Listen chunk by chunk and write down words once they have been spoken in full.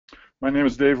My name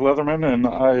is Dave Leatherman, and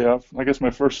I guess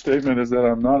my first statement is that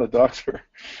I'm not a doctor.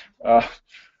 Uh,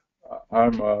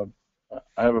 I'm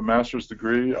I have a master's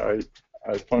degree. I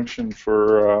functioned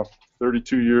for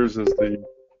 32 years as the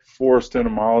forest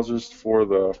entomologist for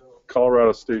the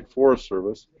Colorado State Forest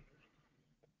Service,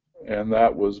 and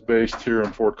that was based here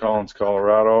in Fort Collins,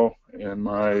 Colorado. And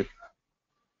my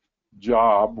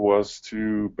job was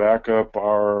to back up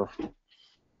our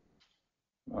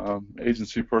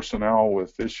agency personnel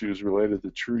with issues related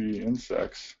to tree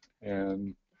insects.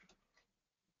 And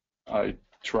I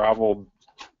traveled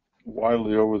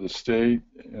widely over the state,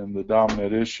 and the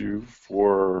dominant issue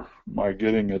for my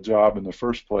getting a job in the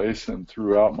first place and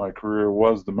throughout my career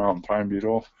was the mountain pine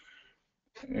beetle.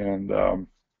 And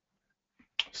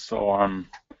so I'm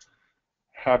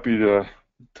happy to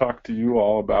talk to you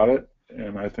all about it.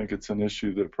 And I think it's an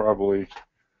issue that probably,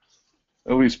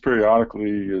 at least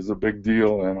periodically, is a big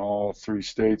deal in all three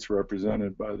states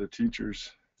represented by the teachers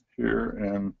here.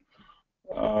 And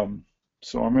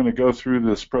so I'm going to go through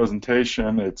this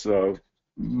presentation. It's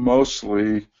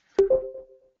mostly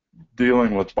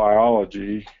dealing with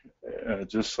biology,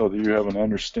 just so that you have an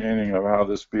understanding of how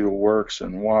this beetle works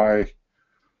and why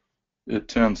it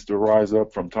tends to rise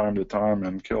up from time to time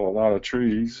and kill a lot of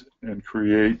trees and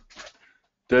create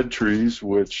dead trees,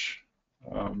 which,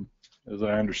 as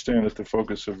I understand it, the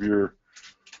focus of your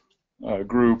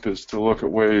group is to look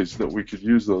at ways that we could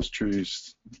use those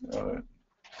trees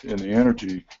in the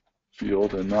energy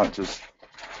field and not just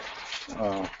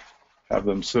have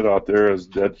them sit out there as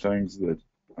dead things that,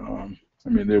 I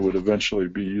mean, they would eventually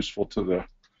be useful to the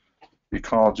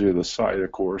ecology of the site,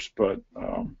 of course, but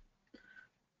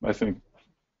I think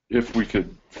if we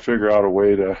could figure out a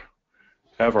way to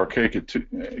have our cake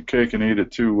and eat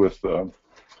it too with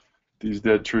these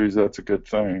dead trees, that's a good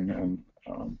thing.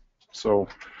 And so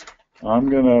I'm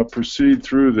going to proceed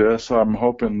through this. I'm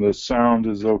hoping the sound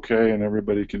is okay and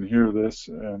everybody can hear this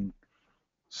and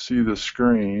see the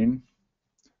screen.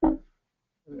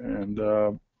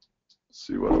 And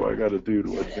see, what do I got to do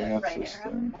to advance this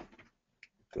thing?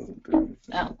 It doesn't do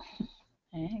anything. Oh,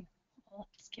 okay. Well,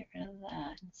 let's get rid of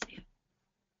that and see.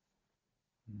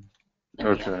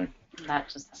 Okay. That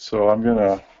just. So I'm going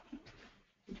to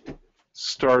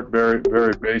start very,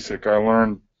 very basic. I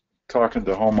learned talking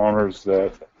to homeowners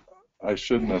that I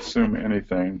shouldn't assume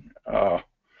anything.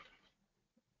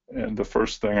 And the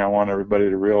first thing I want everybody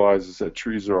to realize is that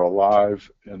trees are alive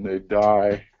and they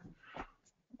die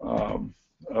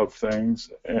of things,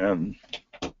 and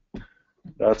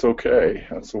that's okay.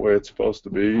 That's the way it's supposed to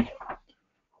be.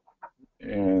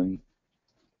 And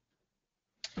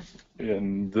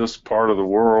in this part of the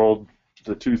world,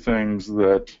 the two things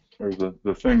that, or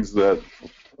the things that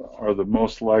are the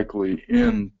most likely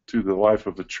into the life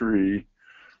of a tree,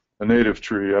 a native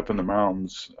tree up in the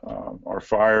mountains, are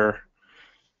fire,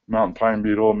 mountain pine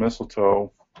beetle,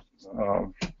 mistletoe,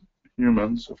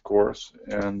 humans, of course,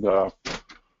 and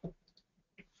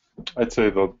I'd say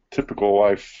the typical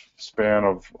lifespan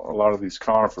of a lot of these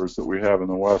conifers that we have in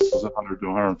the West is 100 to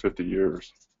 150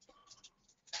 years.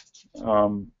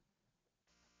 I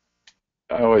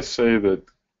always say that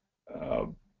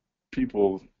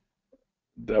people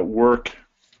that work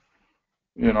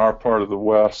in our part of the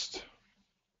West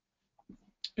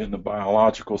in the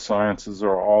biological sciences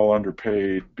are all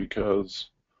underpaid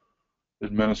because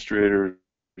administrators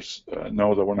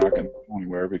know that we're not going to go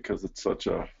anywhere because it's such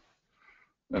an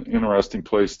interesting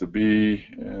place to be,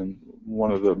 and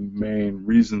one of the main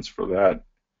reasons for that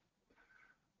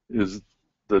is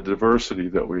the diversity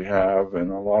that we have,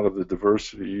 and a lot of the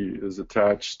diversity is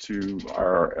attached to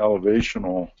our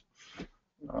elevational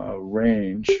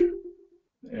range.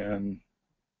 And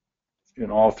in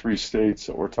all three states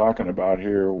that we're talking about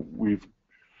here, we've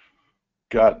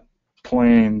got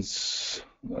plains,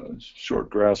 short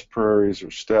grass prairies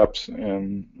or steppes,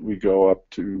 and we go up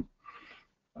to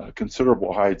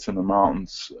considerable heights in the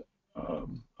mountains,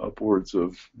 upwards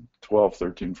of 12,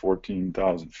 13,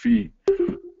 14,000 feet.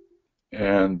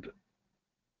 And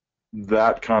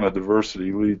that kind of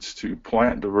diversity leads to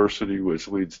plant diversity, which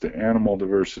leads to animal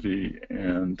diversity,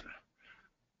 and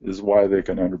is why they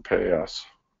can underpay us.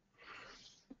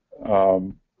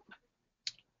 The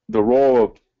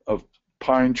role of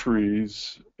pine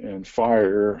trees and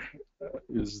fire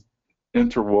is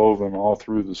interwoven all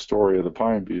through the story of the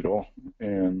pine beetle,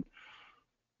 and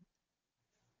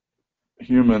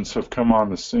humans have come on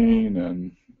the scene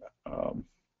and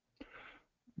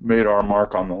made our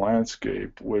mark on the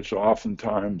landscape, which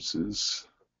oftentimes is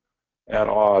at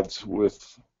odds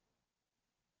with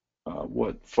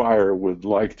what fire would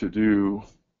like to do,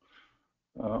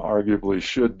 arguably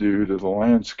should do to the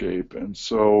landscape. And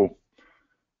so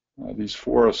These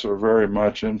forests are very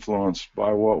much influenced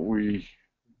by what we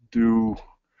do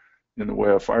in the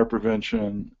way of fire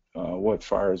prevention, what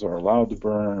fires are allowed to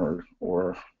burn,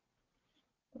 or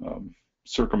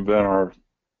circumvent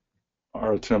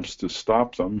our attempts to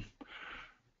stop them,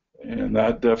 and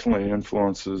that definitely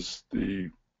influences the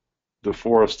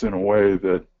forest in a way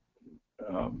that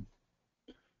um,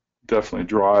 definitely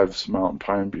drives mountain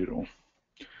pine beetle.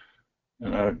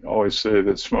 And I always say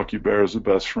that Smokey Bear is the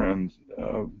best friend.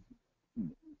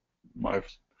 My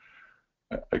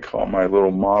I call my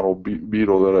little model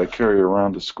beetle that I carry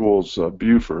around to schools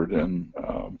Buford, and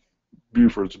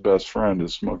Buford's best friend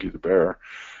is Smokey the Bear,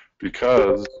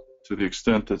 because to the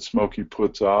extent that Smokey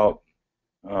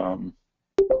um,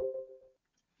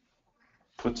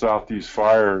 puts out these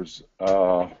fires,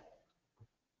 that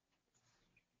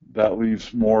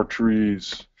leaves more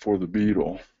trees for the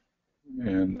beetle.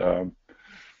 And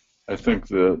I think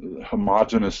the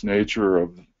homogeneous nature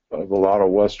of a lot of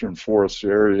western forest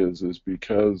areas is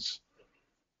because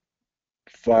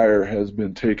fire has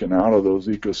been taken out of those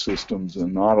ecosystems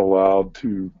and not allowed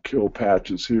to kill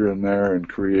patches here and there and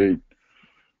create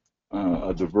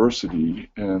a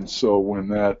diversity. And so when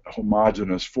that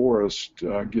homogeneous forest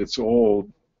gets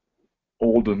old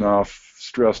enough,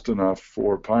 stressed enough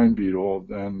for pine beetle,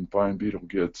 then pine beetle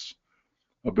gets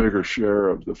a bigger share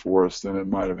of the forest than it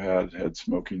might have had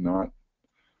Smoky not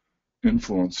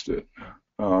influenced it.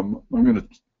 I'm going to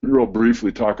real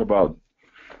briefly talk about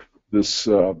this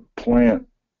plant,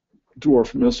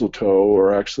 dwarf mistletoe,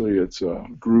 or actually it's a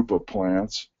group of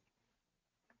plants,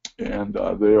 and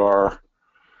they are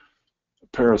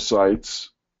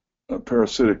parasites,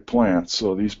 parasitic plants.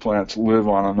 So these plants live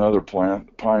on another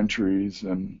plant, pine trees,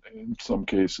 and in some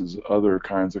cases other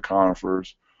kinds of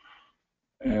conifers,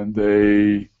 and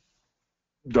they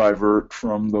divert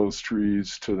from those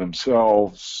trees to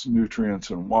themselves nutrients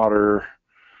and water,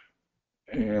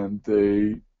 and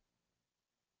they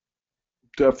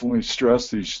definitely stress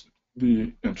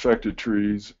the infected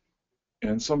trees,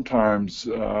 and sometimes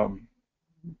the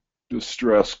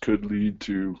stress could lead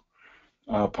to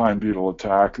pine beetle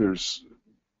attack. There's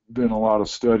been a lot of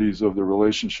studies of the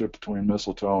relationship between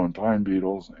mistletoe and pine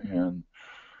beetles, and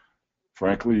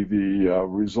frankly, the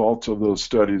results of those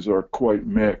studies are quite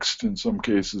mixed. In some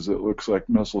cases, it looks like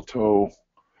mistletoe,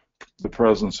 the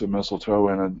presence of mistletoe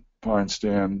in a pine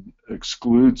stand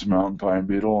excludes mountain pine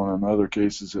beetle, and in other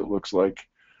cases, it looks like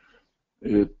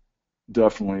it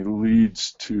definitely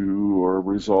leads to or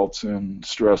results in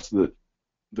stress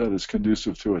that is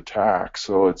conducive to attack.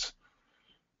 So it's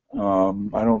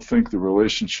I don't think the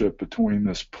relationship between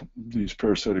these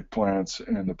parasitic plants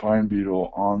and the pine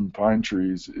beetle on pine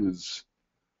trees is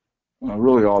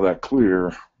really all that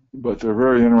clear. But they're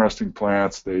very interesting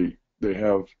plants. They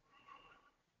have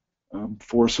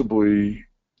forcibly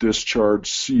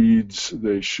discharged seeds.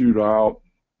 They shoot out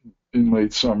in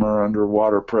late summer under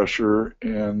water pressure,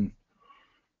 and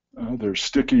they're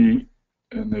sticky,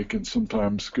 and they can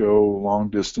sometimes go long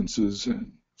distances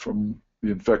from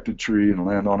the infected tree and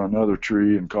land on another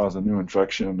tree and cause a new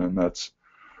infection, and that's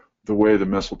the way the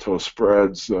mistletoe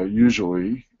spreads.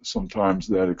 Usually, sometimes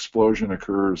that explosion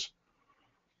occurs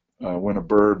when a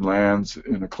bird lands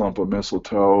in a clump of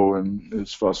mistletoe and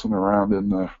is fussing around in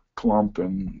the clump,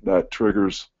 and that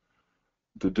triggers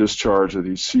the discharge of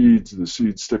these seeds. The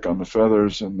seeds stick on the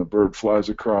feathers, and the bird flies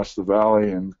across the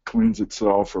valley and cleans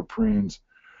itself or preens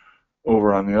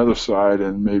over on the other side,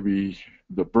 and maybe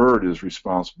the bird is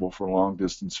responsible for long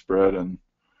distance spread. And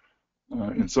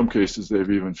in some cases, they've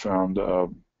even found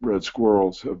red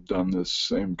squirrels have done this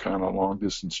same kind of long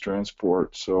distance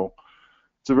transport. So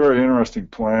it's a very interesting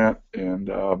plant, and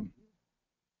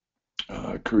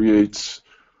creates,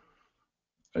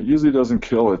 it usually doesn't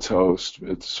kill its host.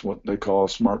 It's what they call a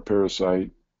smart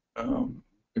parasite.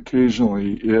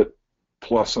 Occasionally, it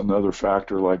plus another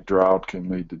factor like drought can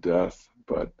lead to death.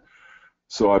 But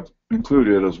so I've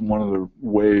included it as one of the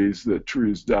ways that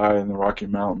trees die in the Rocky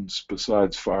Mountains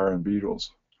besides fire and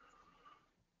beetles.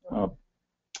 Uh,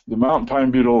 the mountain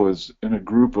pine beetle is in a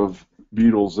group of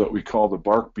beetles that we call the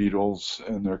bark beetles,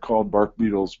 and they're called bark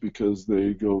beetles because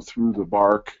they go through the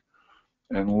bark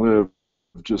and live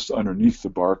just underneath the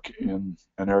bark in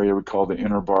an area we call the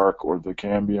inner bark, or the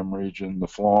cambium region, the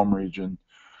phloem region.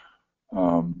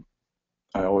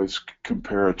 I always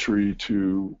compare a tree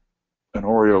to an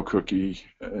Oreo cookie,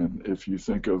 and if you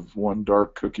think of one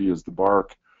dark cookie as the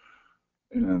bark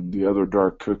and the other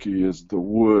dark cookie is the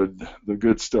wood, the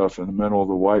good stuff in the middle,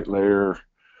 the white layer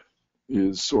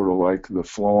is sort of like the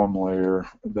phloem layer.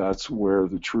 That's where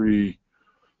the tree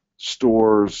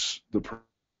stores the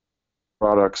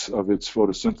products of its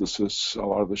photosynthesis, a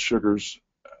lot of the sugars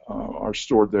are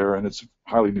stored there, and it's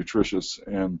highly nutritious.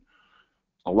 And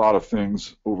a lot of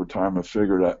things over time have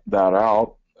figured that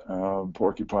out.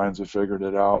 Porcupines have figured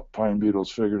it out. Pine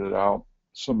beetles figured it out.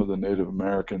 Some of the Native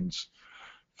Americans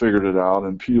figured it out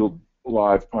and peeled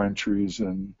live pine trees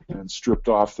and stripped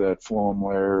off that phloem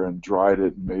layer and dried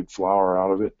it and made flour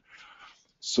out of it.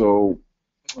 So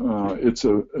it's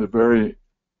a very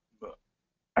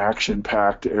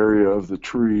action-packed area of the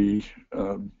tree.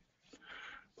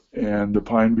 And the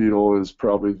pine beetle is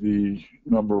probably the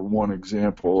number one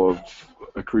example of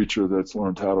a creature that's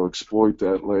learned how to exploit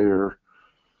that layer.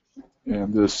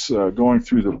 And this going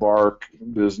through the bark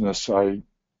business, I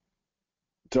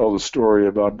tell the story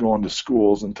about going to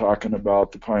schools and talking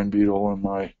about the pine beetle and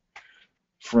my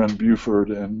friend Buford.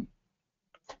 And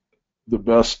the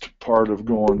best part of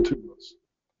going to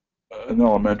an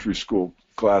elementary school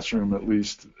classroom, at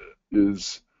least,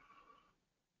 is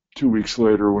 2 weeks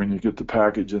later when you get the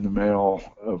package in the mail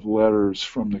of letters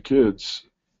from the kids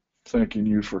thanking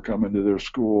you for coming to their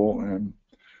school. And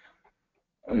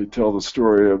I tell the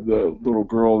story of the little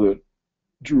girl that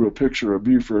drew a picture of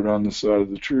Buford on the side of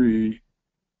the tree,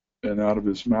 and out of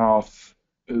his mouth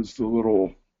is the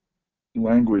little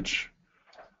language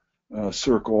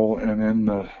circle, and in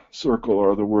the circle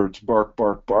are the words bark,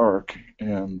 bark, bark.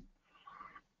 And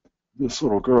this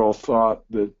little girl thought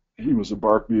that he was a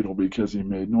bark beetle because he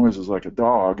made noises like a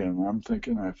dog, and I'm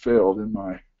thinking I failed in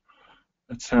my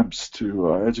attempts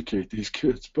to educate these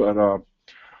kids. But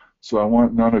so I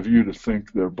want none of you to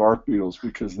think they're bark beetles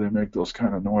because they make those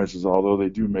kind of noises, although they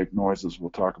do make noises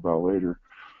we'll talk about later.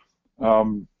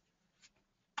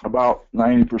 About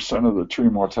 90% of the tree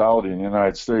mortality in the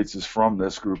United States is from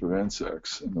this group of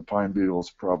insects, and the pine beetle is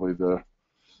probably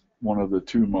one of the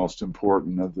two most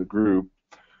important of the group.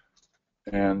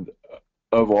 And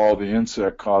of all the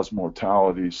insect-caused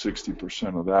mortality,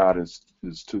 60% of that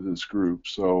is to this group.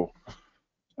 So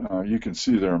you can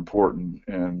see they're important.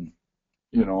 And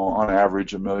on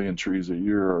average, 1 million trees a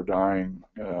year are dying,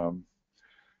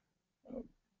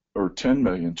 or 10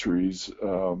 million trees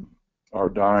are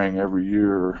dying every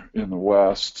year in the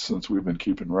West since we've been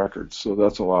keeping records. So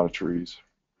that's a lot of trees.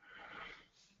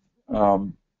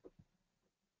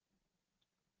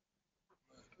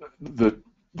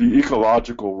 The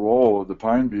ecological role of the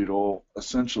pine beetle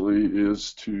essentially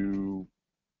is to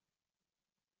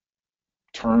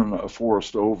turn a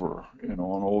forest over. An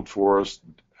old forest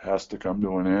has to come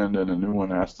to an end and a new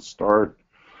one has to start.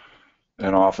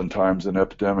 And oftentimes an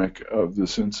epidemic of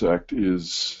this insect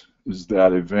is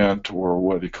that event, or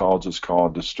what ecologists call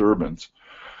a disturbance.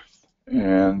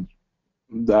 And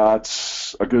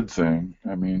that's a good thing.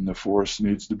 I mean, the forest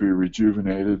needs to be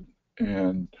rejuvenated,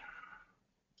 and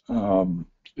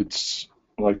it's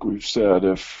like we've said,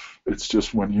 if it's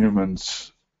just when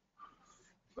humans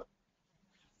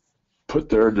put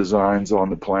their designs on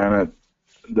the planet,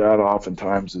 that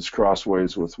oftentimes is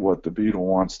crossways with what the beetle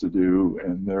wants to do,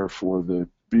 and therefore the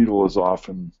beetle is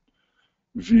often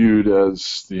viewed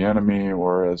as the enemy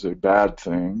or as a bad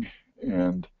thing.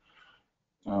 And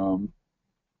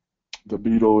the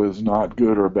beetle is not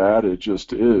good or bad, it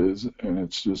just is, and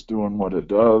it's just doing what it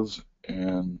does.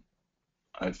 And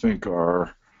I think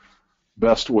our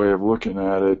best way of looking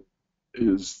at it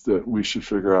is that we should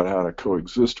figure out how to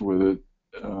coexist with it,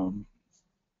 and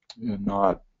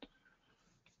not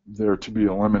there to be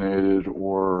eliminated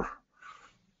or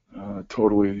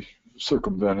totally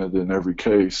circumvented in every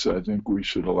case. I think we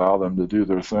should allow them to do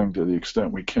their thing to the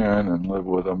extent we can and live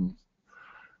with them,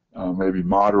 maybe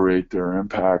moderate their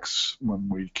impacts when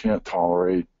we can't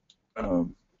tolerate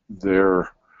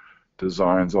their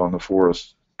designs on the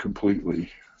forest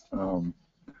completely.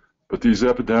 But these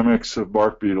epidemics of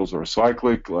bark beetles are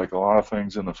cyclic, like a lot of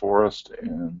things in the forest,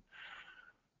 and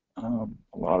a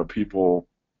lot of people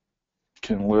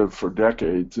can live for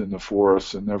decades in the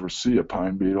forest and never see a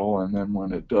pine beetle, and then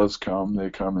when it does come,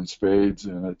 they come in spades,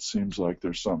 and it seems like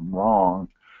there's something wrong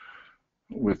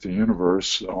with the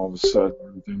universe. All of a sudden,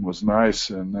 everything was nice,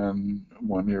 and then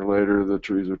 1 year later, the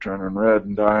trees are turning red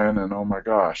and dying, and oh my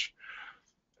gosh.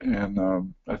 And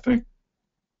I think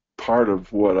part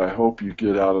of what I hope you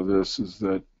get out of this is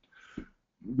that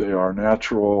they are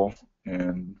natural,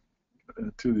 and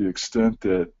to the extent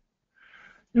that,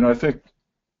 I think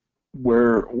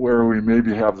where we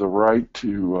maybe have the right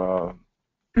to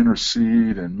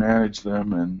intercede and manage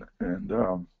them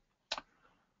and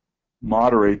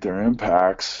moderate their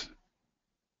impacts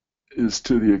is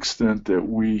to the extent that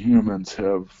we humans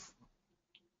have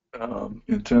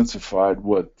intensified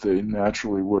what they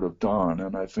naturally would have done.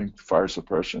 And I think fire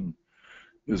suppression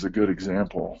is a good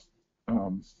example.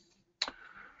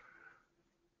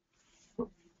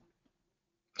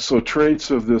 So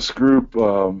traits of this group,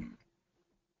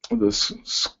 this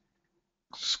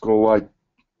Scolytony,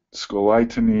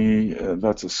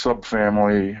 that's a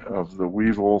subfamily of the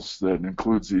weevils that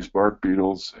includes these bark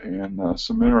beetles. And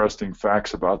some interesting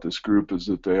facts about this group is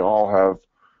that they all have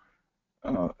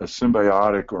a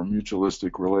symbiotic or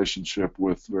mutualistic relationship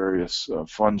with various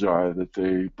fungi that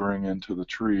they bring into the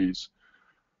trees.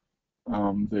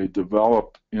 They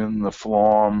develop in the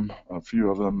phloem. A few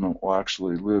of them will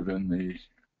actually live in the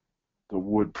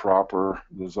wood proper,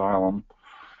 the xylem.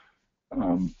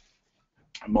 Um,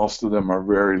 Most of them are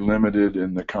very limited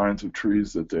in the kinds of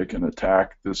trees that they can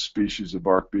attack. This species of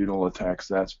bark beetle attacks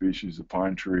that species of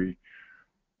pine tree.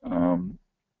 Um,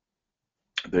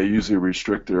 they usually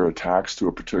restrict their attacks to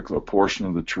a particular portion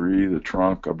of the tree, the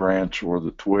trunk, a branch, or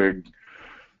the twig.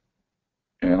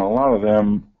 And a lot of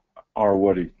them are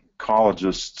what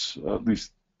ecologists, at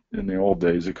least in the old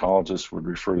days, ecologists would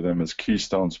refer to them as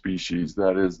keystone species.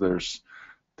 That is,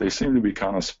 they seem to be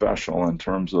kind of special in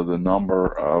terms of the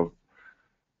number of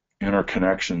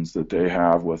interconnections that they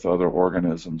have with other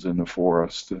organisms in the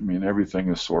forest. I mean, everything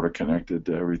is sort of connected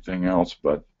to everything else,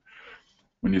 but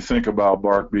when you think about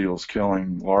bark beetles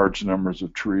killing large numbers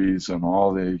of trees and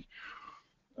all the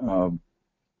uh,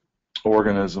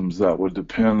 organisms that would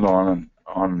depend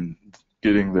on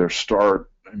getting their start,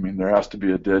 I mean, there has to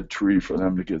be a dead tree for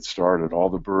them to get started. All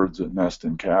the birds that nest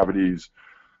in cavities,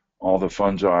 all the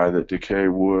fungi that decay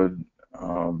wood,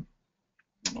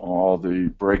 all the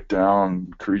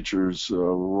breakdown creatures,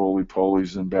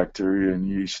 roly-polies and bacteria and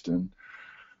yeast, and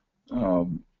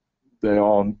um, they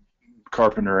all,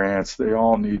 carpenter ants, they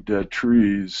all need dead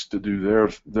trees to do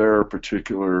their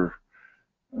particular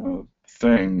uh,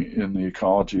 thing in the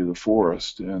ecology of the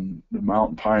forest. And the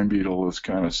mountain pine beetle is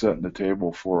kind of setting the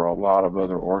table for a lot of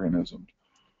other organisms.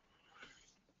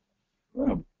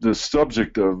 The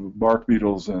subject of bark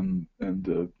beetles and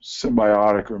the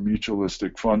symbiotic or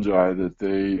mutualistic fungi that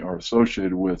they are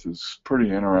associated with is pretty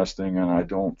interesting, and I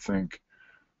don't think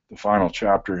the final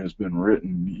chapter has been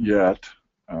written yet.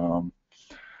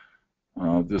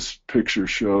 This picture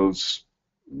shows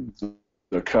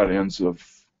the cut ends of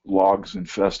logs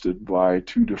infested by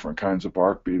two different kinds of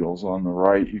bark beetles. On the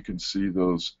right, you can see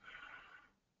those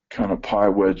kind of pie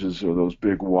wedges or those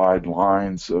big wide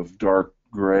lines of dark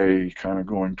gray kind of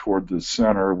going toward the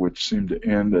center, which seem to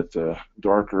end at the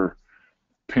darker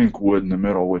pink wood in the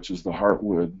middle, which is the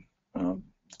heartwood.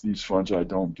 These fungi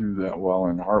don't do that well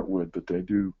in heartwood, but they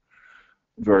do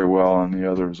very well in the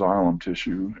other xylem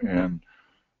tissue. And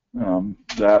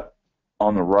that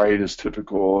on the right is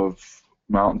typical of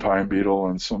mountain pine beetle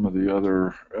and some of the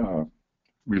other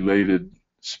related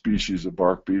species of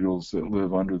bark beetles that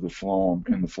live under the phloem,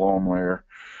 in the phloem layer.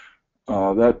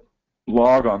 That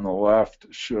log on the left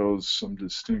shows some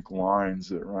distinct lines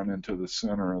that run into the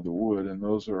center of the wood, and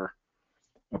those are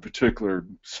a particular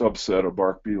subset of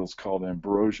bark beetles called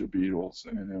ambrosia beetles.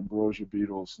 And ambrosia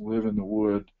beetles live in the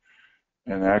wood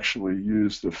and actually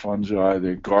use the fungi,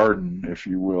 they garden, if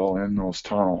you will, in those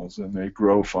tunnels, and they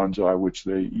grow fungi which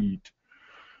they eat.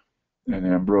 And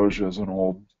ambrosia is an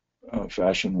old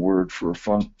fashioned word for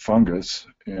fungus,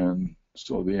 and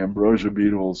so the ambrosia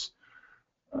beetles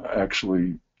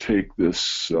actually take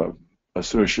this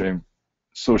association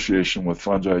with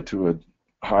fungi to a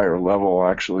higher level,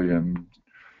 actually, and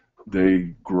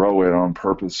they grow it on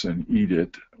purpose and eat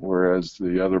it, whereas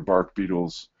the other bark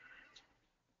beetles,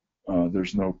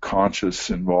 there's no conscious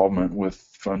involvement with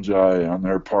fungi on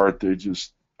their part. They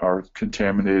just are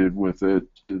contaminated with it.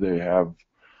 They have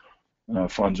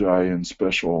fungi in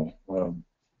special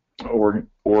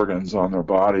organs on their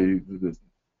body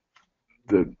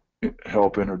that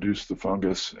help introduce the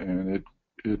fungus, and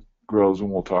it grows,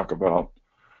 and we'll talk about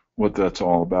what that's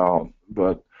all about.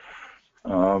 But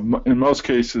in most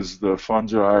cases, the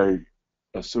fungi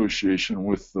association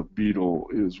with the beetle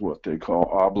is what they call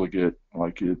obligate,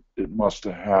 like it must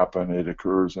happen, it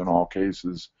occurs in all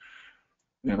cases.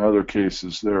 In other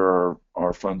cases, there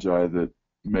are fungi that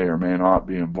may or may not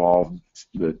be involved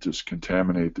that just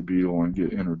contaminate the beetle and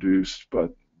get introduced,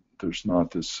 but there's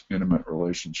not this intimate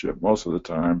relationship. Most of the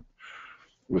time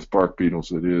with bark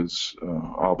beetles, it is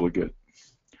obligate.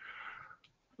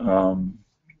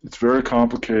 It's very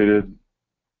complicated.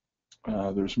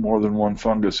 There's more than one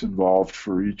fungus involved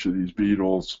for each of these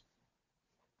beetles.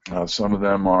 Some of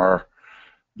them are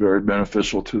very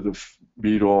beneficial to the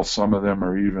beetle. Some of them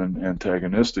are even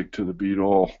antagonistic to the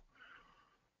beetle.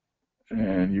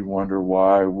 And you wonder,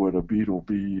 why would a beetle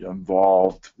be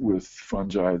involved with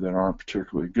fungi that aren't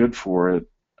particularly good for it?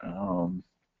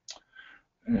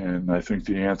 And I think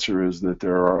the answer is that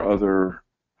there are other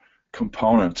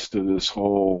components to this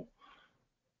whole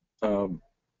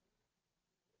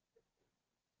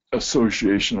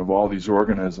association of all these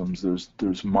organisms.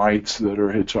 There's mites that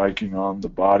are hitchhiking on the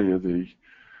body of the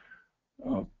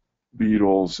uh,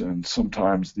 beetles, and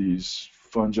sometimes these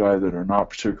fungi that are not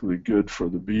particularly good for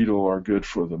the beetle are good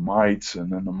for the mites,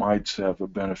 and then the mites have a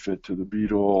benefit to the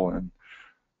beetle, and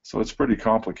so it's pretty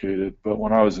complicated. But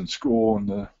when I was in school in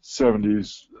the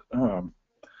 70s,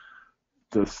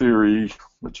 the theory,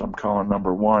 which I'm calling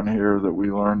number one here, that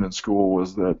we learned in school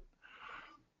was that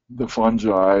the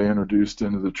fungi introduced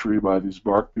into the tree by these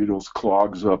bark beetles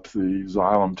clogs up the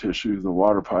xylem tissue, the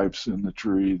water pipes in the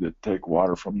tree that take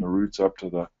water from the roots up to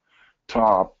the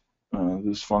top.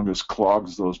 This fungus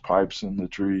clogs those pipes, and the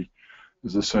tree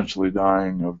is essentially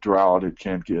dying of drought. It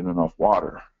can't get enough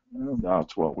water. And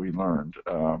that's what we learned.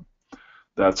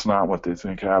 That's not what they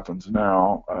think happens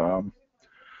now.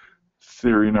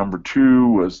 Theory number two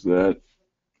was that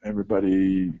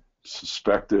everybody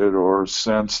suspected or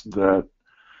sensed that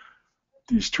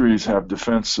these trees have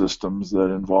defense systems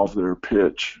that involve their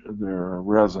pitch, their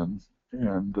resin,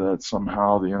 and that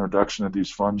somehow the introduction of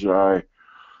these fungi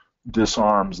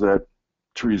disarms that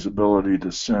tree's ability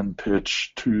to send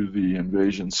pitch to the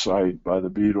invasion site by the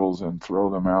beetles and throw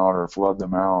them out or flood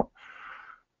them out.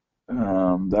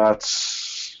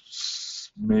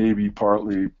 That's maybe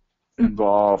partly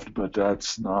involved, but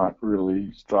that's not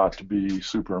really thought to be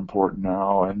super important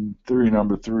now. And theory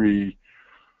number three,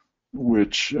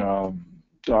 which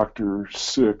Dr.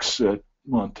 Six at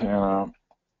Montana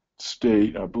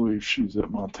State, I believe she's at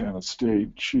Montana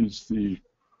State, she's the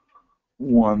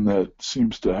one that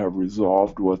seems to have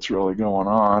resolved what's really going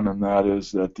on, and that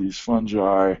is that these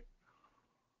fungi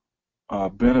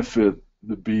benefit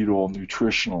the beetle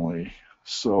nutritionally.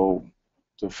 So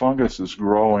the fungus is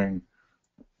growing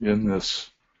in this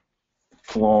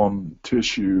phloem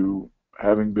tissue,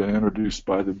 having been introduced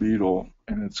by the beetle,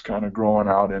 and it's kind of growing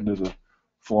out into the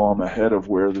phloem ahead of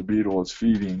where the beetle is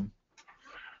feeding.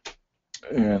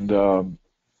 And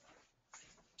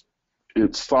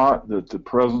it's thought that the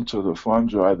presence of the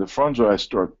fungi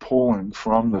start pulling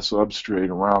from the substrate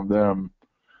around them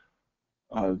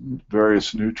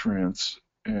various nutrients,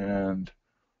 and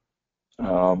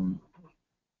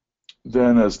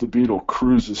then as the beetle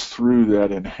cruises through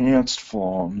that enhanced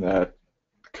phloem, that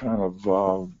kind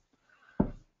of,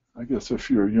 I guess if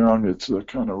you're young, it's a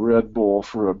kind of Red Bull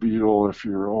for a beetle. If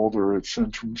you're older, it's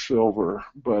Centrum Silver.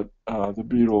 But the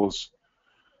beetle is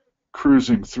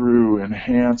cruising through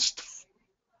enhanced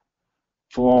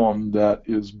phloem that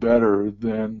is better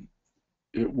than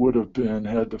it would have been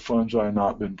had the fungi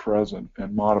not been present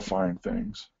and modifying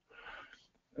things.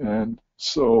 And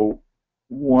so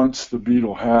once the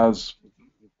beetle has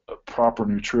proper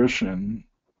nutrition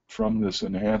from this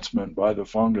enhancement by the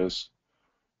fungus,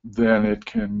 then it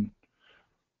can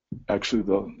actually,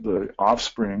 the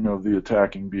offspring of the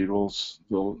attacking beetles,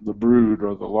 the brood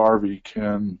or the larvae,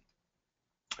 can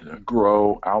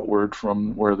grow outward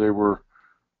from where the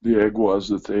egg was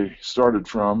that they started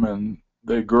from, and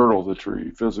they girdle the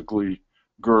tree, physically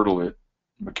girdle it,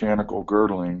 mechanical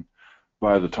girdling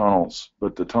by the tunnels.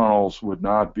 But the tunnels would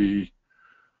not be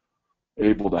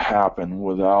able to happen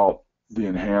without the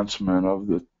enhancement of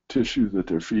the tissue that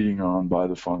they're feeding on by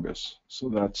the fungus. So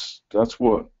that's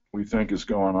what we think is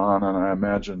going on, and I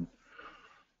imagine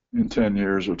in 10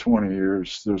 years or 20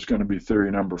 years there's going to be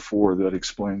theory number four that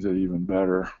explains it even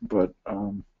better. But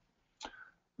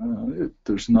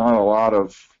there's not a lot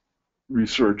of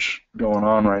research going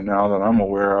on right now that I'm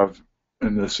aware of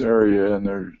in this area, and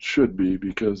there should be,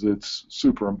 because it's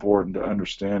super important to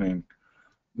understanding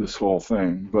this whole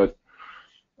thing. But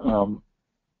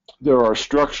there are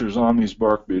structures on these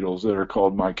bark beetles that are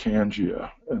called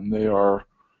mycangia, and they are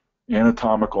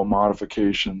anatomical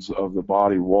modifications of the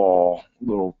body wall,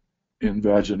 little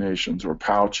invaginations or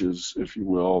pouches, if you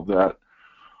will, that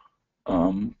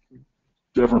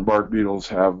different bark beetles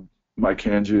have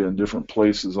mycangia in different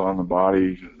places on the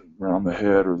body, around the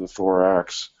head or the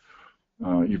thorax,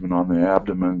 even on the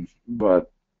abdomen.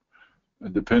 But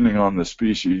depending on the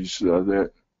species,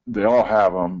 they all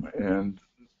have them, and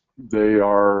they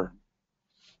are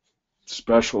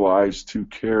specialized to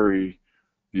carry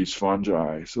these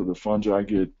fungi. So the fungi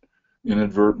get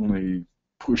inadvertently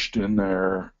pushed in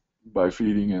there by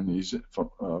feeding in these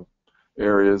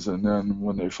areas, and then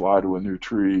when they fly to a new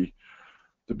tree,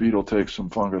 the beetle takes some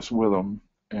fungus with them,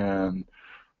 and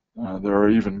there are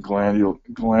even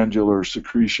glandular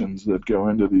secretions that go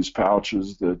into these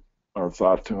pouches that are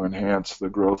thought to enhance the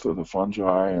growth of the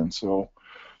fungi. And so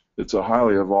it's a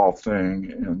highly evolved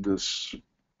thing, and this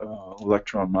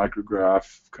electron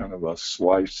micrograph, kind of a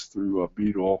slice through a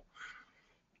beetle,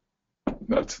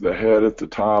 that's the head at the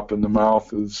top, and the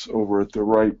mouth is over at the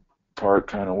right part,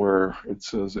 kind of where it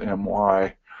says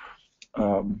MY.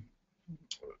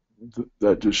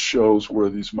 that just shows where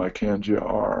these mycangia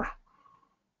are.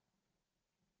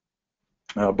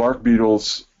 Bark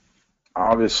beetles,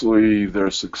 obviously their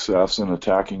success in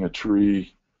attacking a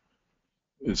tree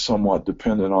is somewhat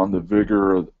dependent on the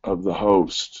vigor of the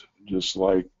host, just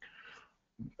like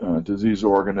disease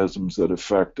organisms that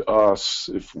affect us.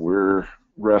 If we're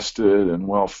rested and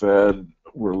well fed,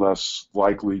 we're less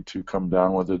likely to come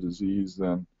down with a disease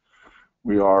than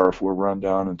we are if we're run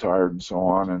down and tired and so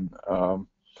on. And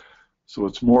so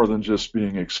it's more than just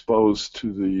being exposed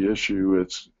to the issue.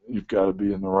 It's you've got to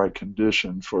be in the right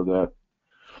condition for that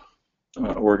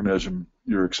organism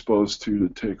you're exposed to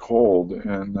take hold.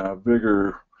 And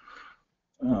vigor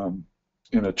in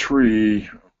a tree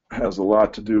has a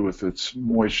lot to do with its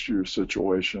moisture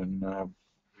situation.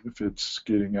 If it's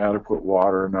getting adequate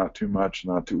water, not too much,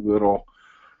 not too little,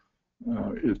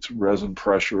 its resin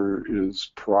pressure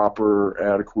is proper,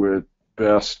 adequate,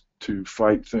 best to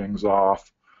fight things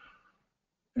off.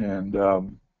 And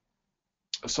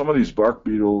some of these bark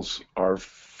beetles are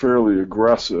fairly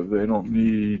aggressive. They don't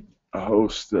need a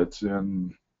host that's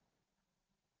on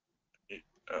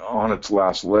its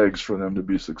last legs for them to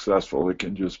be successful. It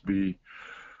can just be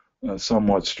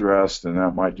somewhat stressed, and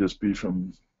that might just be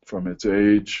from its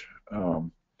age.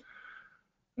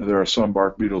 There are some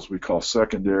bark beetles we call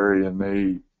secondary, and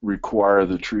they require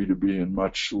the tree to be in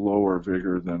much lower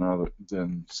vigor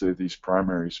than say these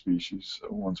primary species,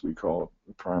 ones we call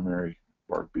the primary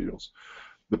bark beetles.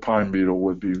 The pine beetle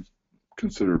would be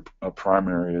considered a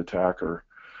primary attacker.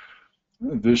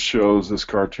 This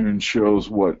cartoon shows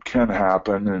what can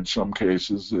happen in some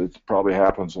cases. It probably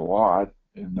happens a lot,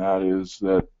 and that is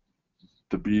that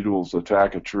the beetles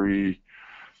attack a tree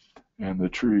and the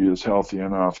tree is healthy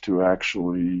enough to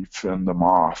actually fend them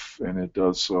off, and it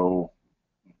does so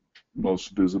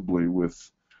most visibly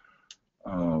with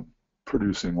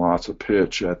producing lots of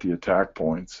pitch at the attack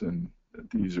points, and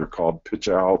these are called pitch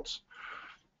outs,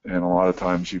 and a lot of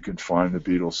times you can find the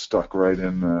beetle stuck right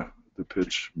in the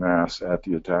pitch mass at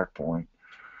the attack point.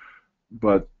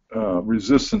 But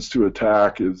resistance to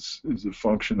attack is a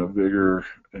function of vigor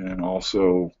and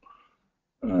also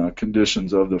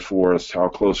conditions of the forest, how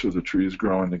close are the trees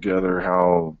growing together,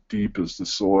 how deep is the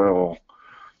soil,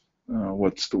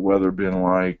 what's the weather been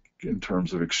like in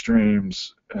terms of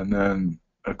extremes, and then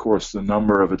of course the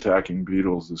number of attacking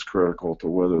beetles is critical to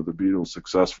whether the beetle is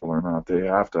successful or not. They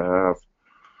have to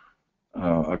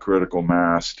have a critical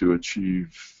mass to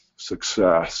achieve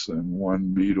success, and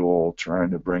one beetle trying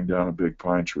to bring down a big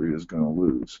pine tree is going to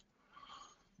lose,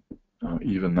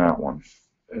 even that one.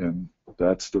 And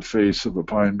that's the face of a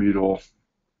pine beetle,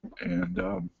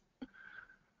 and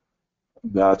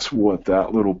that's what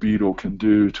that little beetle can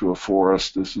do to a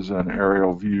forest. This is an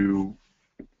aerial view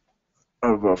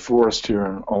of a forest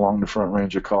here along the Front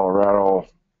Range of Colorado,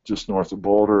 just north of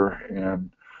Boulder,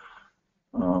 and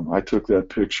I took that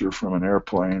picture from an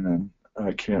airplane, and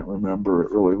I can't remember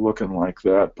it really looking like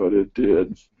that, but it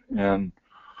did. And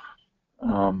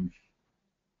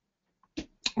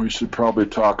we should probably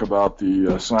talk about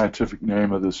the scientific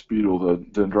name of this beetle, the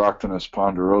Dendroctonus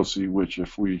ponderosi, which,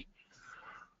 if we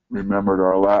remembered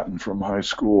our Latin from high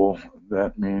school,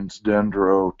 that means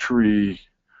dendro, tree,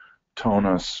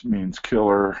 tonus means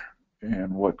killer,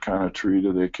 and what kind of tree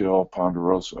do they kill?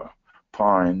 Ponderosa,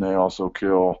 pine. They also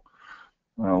kill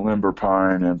limber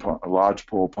pine and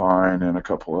lodgepole pine and a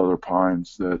couple other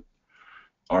pines that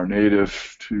are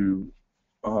native to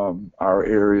our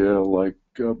area, like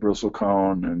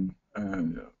bristlecone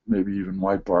and maybe even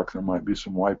whitebark. There might be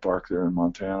some whitebark there in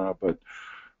Montana, but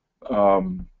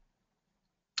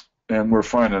and we're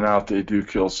finding out they do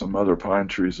kill some other pine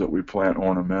trees that we plant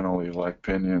ornamentally, like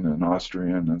pinyon and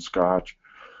Austrian and Scotch.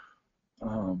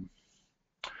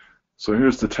 So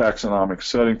here's the taxonomic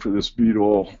setting for this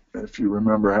beetle. If you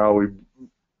remember how we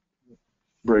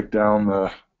break down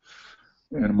the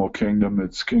animal kingdom,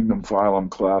 it's kingdom, phylum,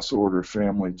 class, order,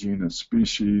 family, genus,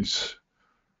 species.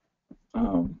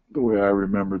 The way I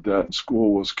remembered that in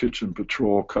school was kitchen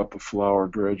patrol, cup of flour,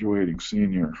 graduating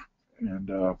senior. And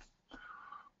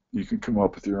you can come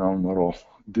up with your own little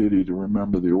ditty to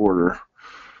remember the order.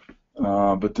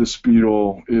 But this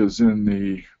beetle is in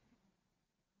the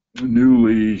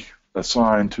newly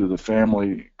assigned to the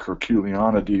family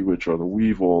Curculionidae, which are the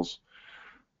weevils.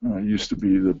 Used to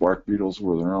be the bark beetles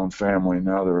were their own family.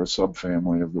 Now they're a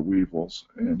subfamily of the weevils.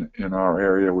 And in our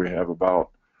area, we have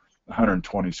about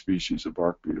 120 species of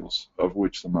bark beetles, of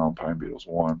which the mountain pine beetle is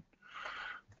one.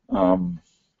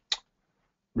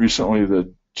 Recently,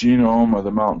 the genome of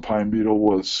the mountain pine beetle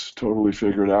was totally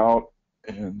figured out,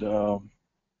 and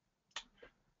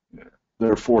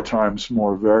they're 4 times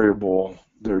more variable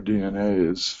their DNA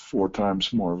is 4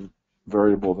 times more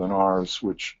variable than ours,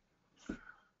 which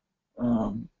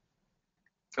um,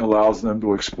 allows them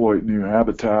to exploit new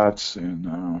habitats.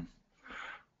 And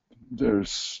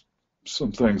there's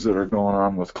some things that are going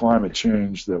on with climate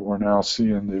change that we're now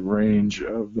seeing the range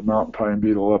of the mountain pine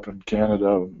beetle up in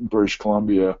Canada, British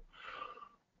Columbia,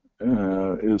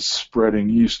 is spreading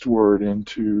eastward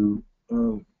into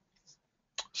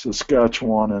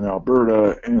Saskatchewan and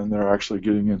Alberta, and they're actually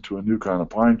getting into a new kind of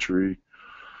pine tree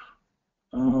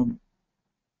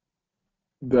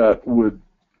that would,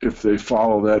 if they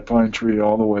follow that pine tree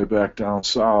all the way back down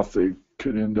south, they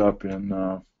could end up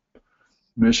in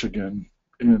Michigan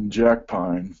in jack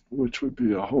pine, which would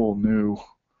be a whole new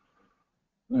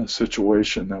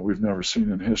situation that we've never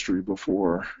seen in history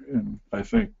before. And I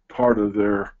think part of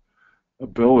their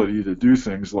ability to do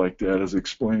things like that is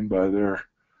explained by their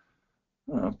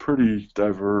pretty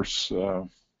diverse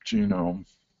genome.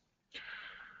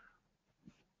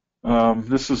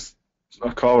 This is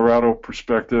a Colorado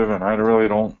perspective, and I really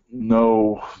don't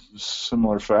know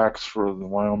similar facts for the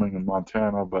Wyoming and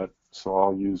Montana, but so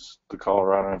I'll use the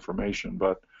Colorado information.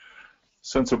 But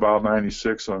since about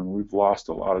 '96, we've lost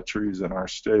a lot of trees in our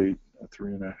state,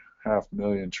 3.5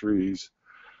 million trees,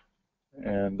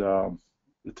 and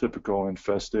the typical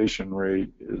infestation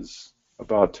rate is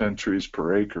about 10 trees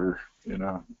per acre in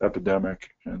an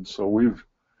epidemic, and so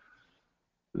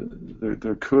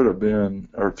there could have been,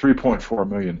 or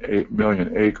 3.4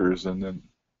 million acres, and then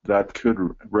that could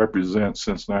represent,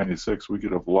 since '96, we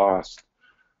could have lost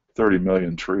 30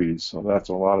 million trees. So that's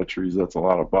a lot of trees, that's a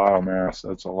lot of biomass,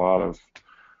 that's a lot of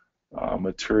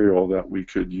material that we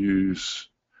could use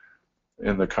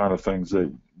in the kind of things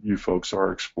that you folks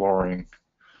are exploring.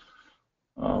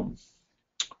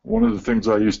 One of the things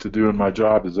I used to do in my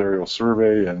job is aerial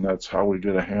survey, and that's how we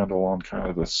get a handle on kind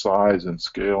of the size and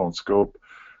scale and scope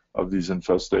of these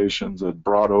infestations, a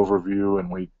broad overview, and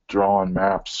we draw on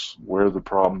maps where the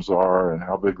problems are and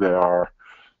how big they are,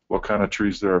 what kind of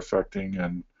trees they're affecting.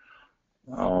 And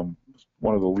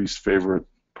one of the least favorite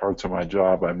parts of my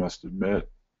job, I must admit,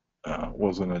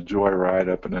 wasn't a joyride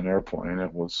up in an airplane.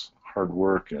 It was hard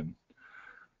work and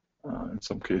in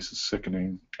some cases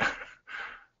sickening,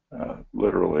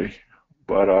 literally.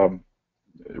 But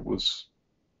it was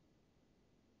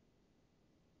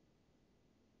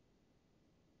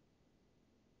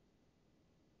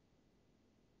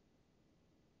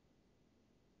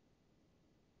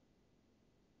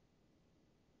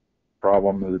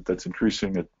problem that's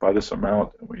increasing it by this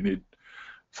amount, and we need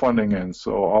funding, and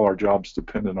so all our jobs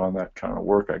depended on that kind of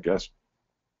work, I guess.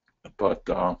 But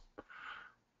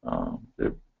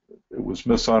it was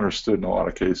misunderstood in a lot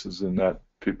of cases, in that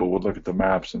people would look at the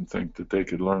maps and think that they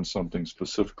could learn something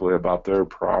specifically about their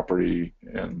property,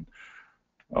 and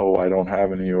oh, I don't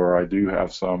have any, or I do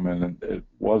have some, and it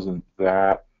wasn't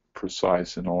that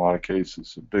precise in a lot of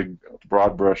cases. A big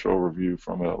broad brush overview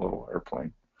from a little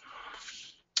airplane.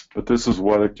 But this is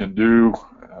what it can do.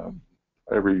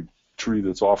 Every tree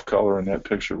that's off color in that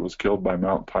picture was killed by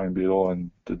mountain pine beetle, and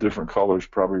the different colors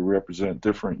probably represent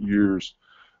different years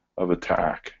of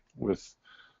attack, with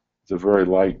the very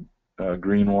light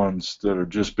green ones that are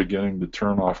just beginning to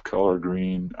turn off color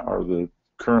green are the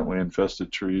currently infested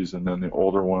trees, and then the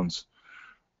older ones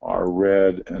are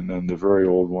red, and then the very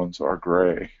old ones are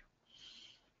gray.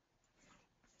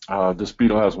 This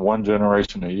beetle has one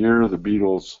generation a year. The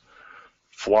beetles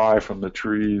fly from the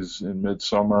trees in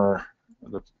midsummer.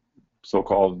 The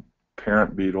so-called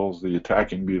parent beetles, the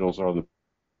attacking beetles, are the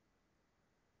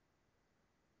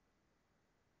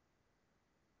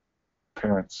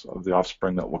parents of the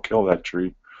offspring that will kill that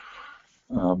tree.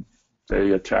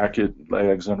 They attack it, lay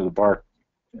eggs under the bark,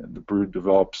 and the brood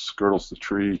develops, girdles the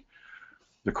tree.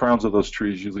 The crowns of those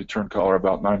trees usually turn color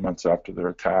about 9 months after they're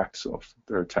attacked. So if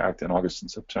they're attacked in August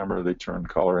and September, they turn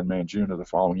color in May and June of the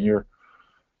following year.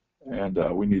 And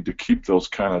we need to keep those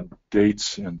kind of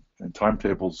dates and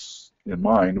timetables in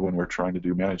mind when we're trying to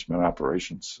do management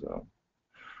operations.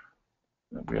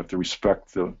 We have to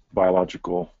respect the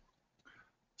biological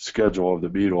schedule of the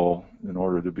beetle in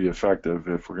order to be effective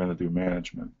if we're going to do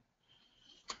management.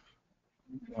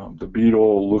 The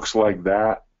beetle looks like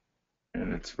that,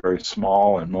 and it's very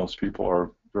small, and most people are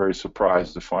very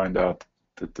surprised to find out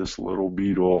that this little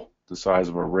beetle, the size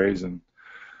of a raisin,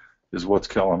 is what's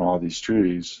killing all these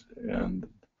trees. And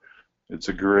it's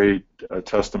a great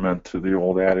testament to the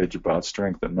old adage about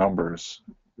strength in numbers.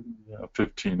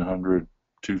 1,500,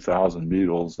 2,000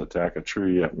 beetles attack a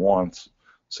tree at once,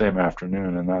 same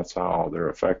afternoon, and that's how they're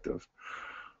effective.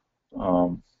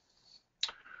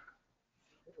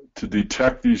 To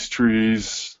detect these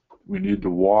trees, we need to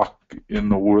walk in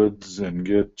the woods and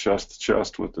get chest to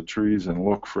chest with the trees and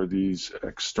look for these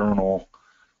external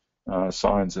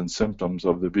signs and symptoms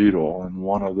of the beetle. And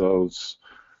one of those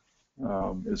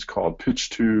is called pitch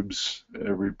tubes.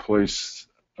 Every place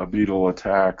a beetle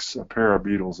attacks, a pair of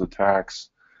beetles attacks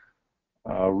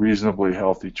a reasonably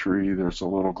healthy tree, there's a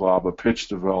little glob of pitch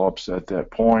develops at that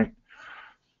point.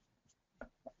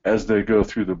 As they go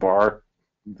through the bark,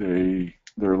 their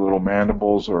little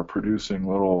mandibles are producing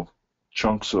little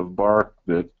chunks of bark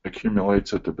that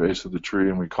accumulates at the base of the tree,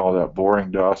 and we call that boring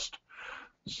dust.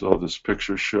 So this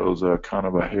picture shows a kind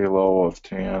of a halo of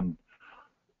tan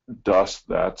dust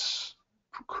that's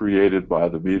created by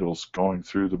the beetles going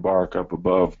through the bark up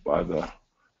above by the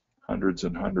hundreds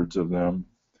and hundreds of them.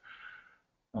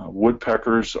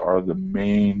 Woodpeckers are the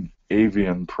main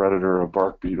avian predator of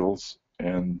bark beetles,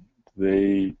 and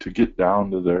to get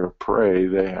down to their prey,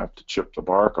 they have to chip the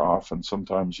bark off, and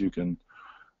sometimes you can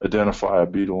identify a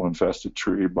beetle-infested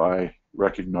tree by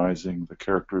recognizing the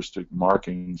characteristic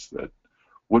markings that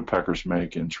woodpeckers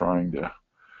make in trying to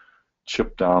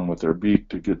chip down with their beak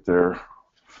to get their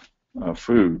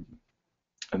food.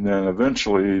 And then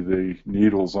eventually the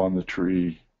needles on the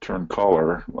tree turn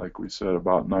color, like we said,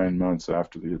 about 9 months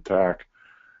after the attack.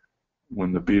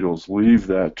 When the beetles leave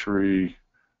that tree,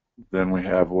 then we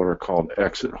have what are called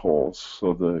exit holes.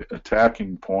 So the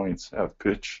attacking points have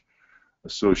pitch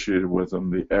associated with them.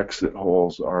 The exit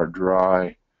holes are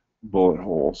dry bullet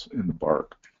holes in the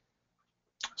bark.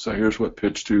 So here's what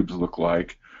pitch tubes look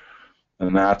like,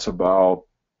 and that's about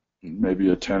maybe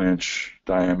a 10-inch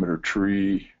diameter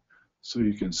tree. So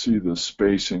you can see the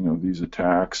spacing of these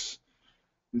attacks.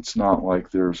 It's not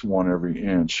like there's one every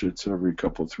inch. It's every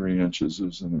couple, 3 inches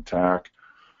is an attack.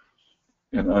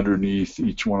 And underneath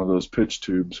each one of those pitch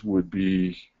tubes would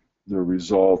be the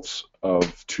results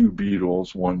of two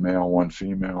beetles, one male, one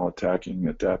female, attacking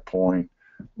at that point,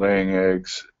 laying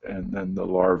eggs, and then the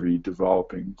larvae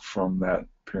developing from that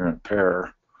parent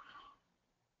pair.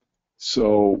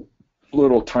 So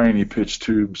little tiny pitch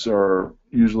tubes are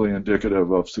usually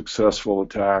indicative of successful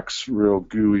attacks. Real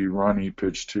gooey, runny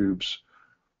pitch tubes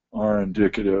are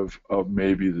indicative of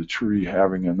maybe the tree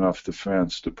having enough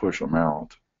defense to push them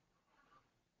out.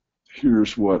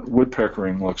 Here's what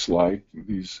woodpeckering looks like.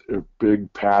 These are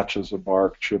big patches of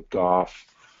bark chipped off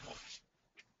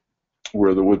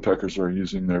where the woodpeckers are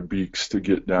using their beaks to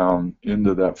get down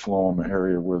into that phloem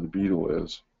area where the beetle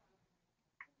is.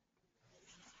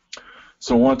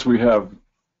 So once we have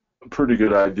a pretty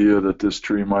good idea that this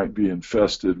tree might be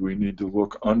infested, we need to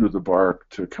look under the bark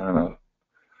to kind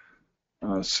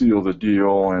of seal the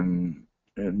deal and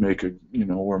make a,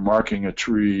 we're marking a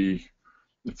tree.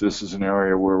 If this is an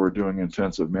area where we're doing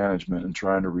intensive management and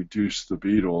trying to reduce the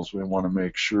beetles, we want to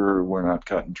make sure we're not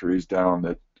cutting trees down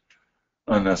that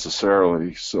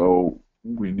unnecessarily. So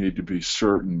we need to be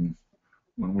certain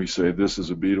when we say this is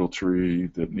a beetle tree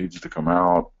that needs to come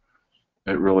out,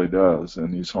 it really does.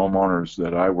 And these homeowners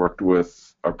that I worked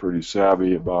with are pretty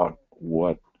savvy about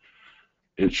what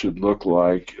it should look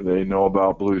like. They know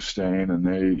about blue stain,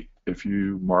 and if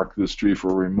you mark this tree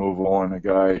for removal and a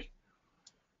guy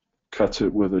cuts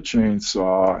it with a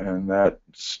chainsaw and that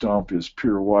stump is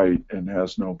pure white and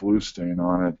has no blue stain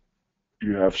on it,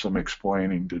 you have some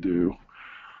explaining to do.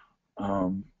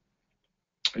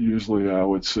 Usually I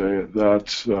would say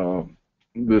that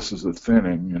this is a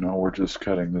thinning, we're just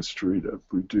cutting this tree to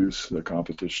reduce the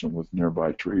competition with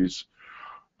nearby trees,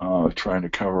 trying to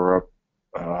cover up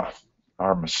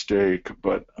our mistake.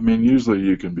 But I mean, usually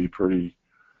you can be pretty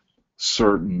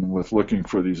certain with looking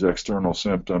for these external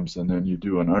symptoms, and then you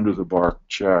do an under the bark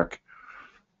check.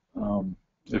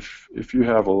 If you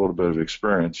have a little bit of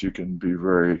experience, you can be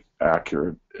very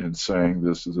accurate in saying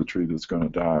this is a tree that's going to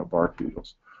die of bark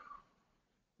beetles.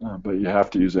 But you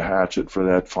have to use a hatchet for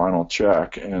that final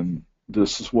check, and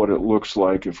this is what it looks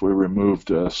like if we removed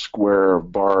a square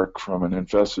of bark from an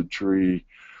infested tree,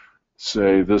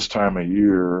 say this time of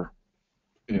year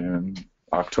in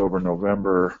October,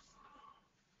 November.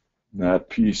 That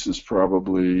piece is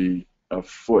probably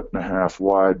 1.5 feet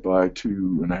wide by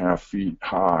 2.5 feet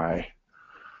high,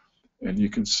 and you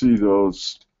can see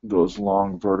those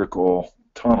long vertical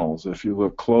tunnels. If you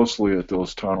look closely at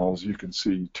those tunnels, you can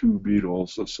see two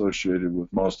beetles associated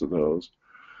with most of those,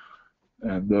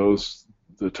 and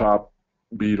the top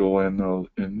beetle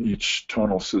in each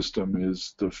tunnel system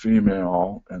is the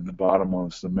female, and the bottom one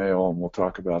is the male, and we'll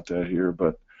talk about that here.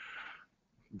 But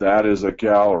that is a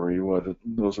gallery.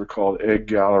 Those are called egg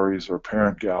galleries or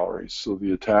parent galleries. So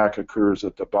the attack occurs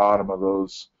at the bottom of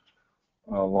those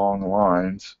long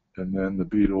lines, and then the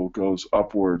beetle goes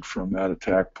upward from that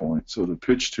attack point. So the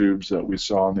pitch tubes that we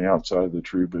saw on the outside of the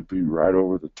tree would be right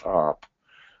over the top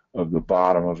of the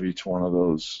bottom of each one of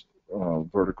those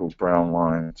vertical brown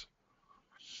lines.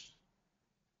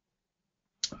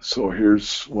 So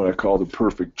here's what I call the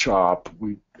perfect chop.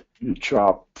 You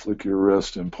chop, flick your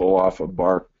wrist, and pull off a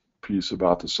bark piece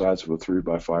about the size of a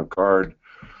 3x5 card.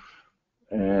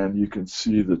 And you can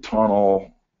see the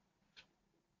tunnel,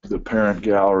 the parent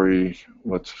gallery,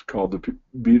 what's called the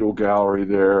beetle gallery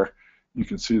there. You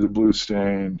can see the blue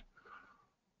stain.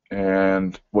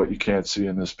 And what you can't see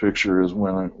in this picture is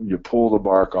when you pull the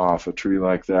bark off a tree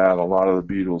like that, a lot of the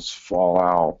beetles fall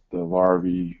out. The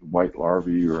larvae, white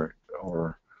larvae, or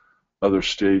other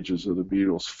stages of the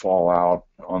beetles fall out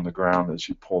on the ground as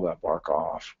you pull that bark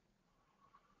off.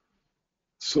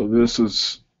 So this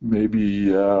is maybe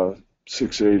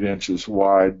 6-8 inches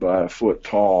wide by a foot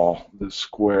tall, this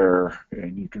square,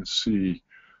 and you can see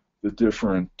the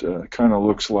different, kind of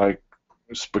looks like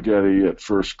spaghetti at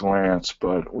first glance,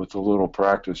 but with a little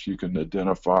practice you can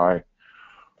identify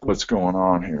what's going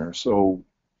on here. So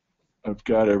I've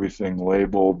got everything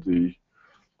labeled. The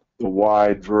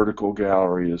wide vertical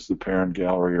gallery is the parent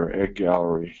gallery or egg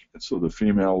gallery. And so the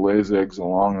female lays eggs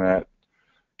along that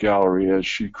gallery as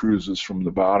she cruises from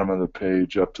the bottom of the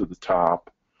page up to the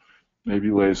top,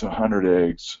 maybe lays 100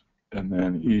 eggs, and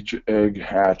then each egg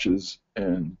hatches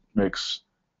and makes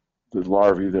the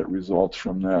larvae that results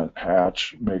from that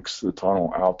hatch makes the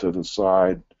tunnel out to the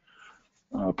side,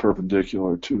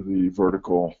 perpendicular to the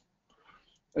vertical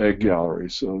egg gallery.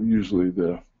 So usually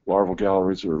the larval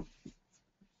galleries are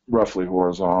roughly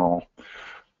horizontal.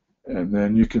 And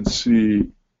then you can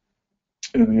see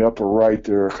in the upper right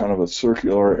there kind of a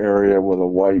circular area with a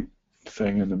white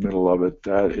thing in the middle of it.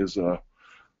 That is the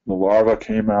larva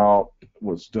came out,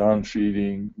 was done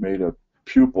feeding, made a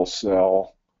pupal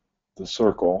cell, the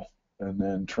circle, and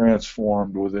then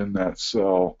transformed within that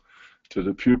cell to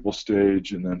the pupal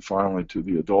stage, and then finally to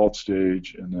the adult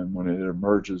stage. And then when it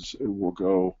emerges, it will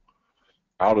go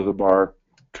out of the bark,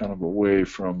 kind of away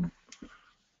from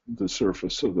the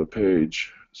surface of the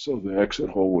page. So the exit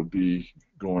hole would be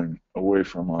going away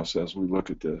from us as we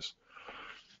look at this.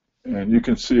 And you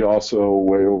can see also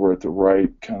way over at the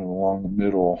right, kind of along the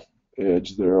middle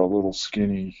edge there, a little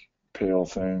skinny pale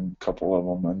thing, a couple of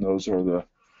them, and those are the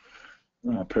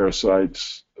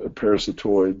parasitoids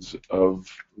of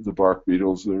the bark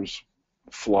beetles. There's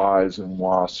flies and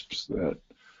wasps that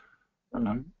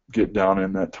get down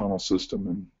in that tunnel system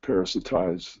and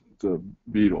parasitize the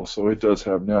beetle. So it does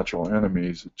have natural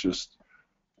enemies. It's just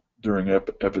during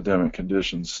epidemic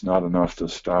conditions, not enough to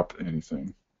stop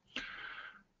anything.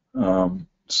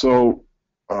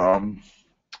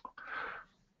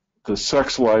 The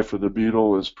sex life of the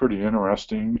beetle is pretty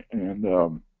interesting,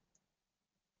 and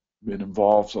it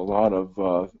involves a lot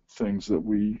of things that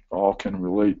we all can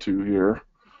relate to here.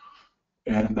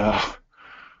 And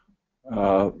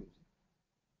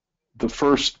the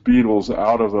first beetles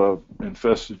out of an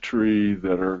infested tree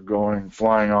that are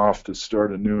flying off to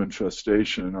start a new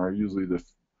infestation are usually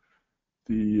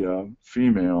the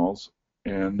females,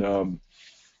 and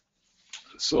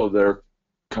so they're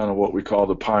kind of what we call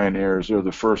the pioneers. They're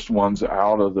the first ones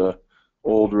out of the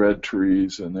old red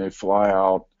trees, and they fly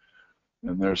out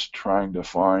and they're trying to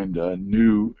find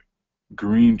new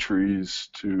green trees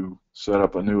to set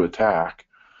up a new attack.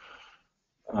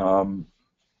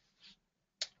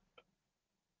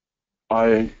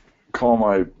 I call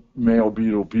my male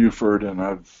beetle Buford, and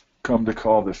I've come to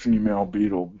call the female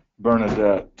beetle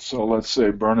Bernadette. So let's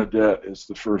say Bernadette is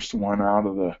the first one out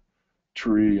of the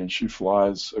tree, and she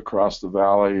flies across the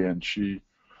valley, and she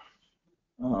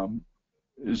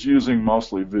is using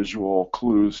mostly visual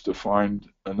clues to find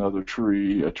another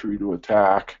tree, a tree to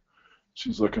attack.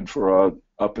 She's looking for a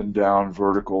up and down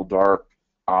vertical dark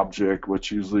object,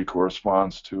 which usually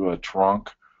corresponds to a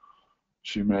trunk.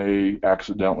 She may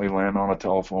accidentally land on a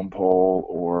telephone pole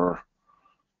or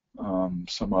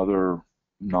some other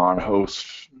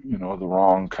non-host, the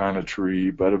wrong kind of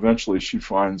tree, but eventually she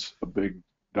finds a big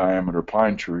diameter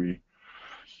pine tree.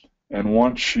 And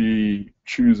once she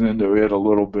chews into it a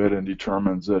little bit and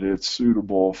determines that it's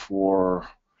suitable for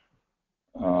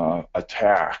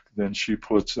attack, then she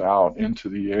puts out into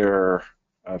the air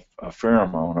a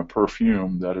pheromone, a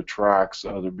perfume that attracts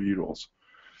other beetles.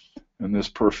 And this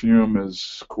perfume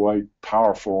is quite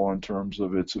powerful in terms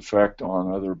of its effect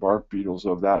on other bark beetles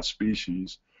of that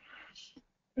species.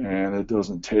 And it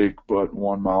doesn't take but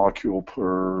one molecule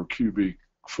per cubic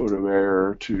foot of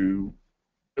air to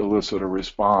elicit a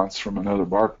response from another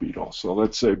bark beetle. So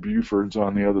let's say Buford's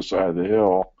on the other side of the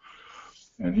hill,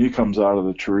 And he comes out of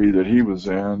the tree that he was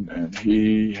in, and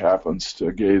he happens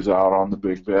to gaze out on the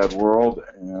big bad world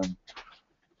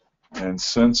and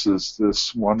senses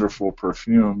this wonderful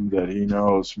perfume that he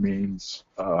knows means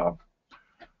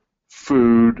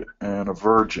food and a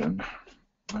virgin.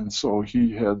 And so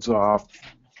he heads off,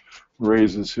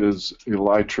 raises his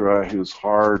elytra, his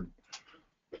hard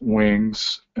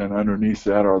wings, and underneath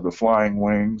that are the flying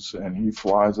wings, and he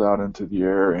flies out into the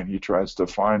air and he tries to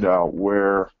find out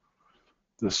where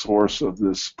the source of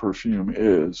this perfume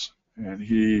is. And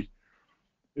he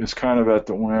is kind of at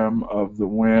the whim of the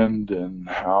wind and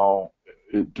how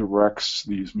it directs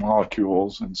these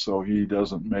molecules, and so he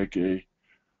doesn't make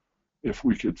if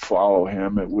we could follow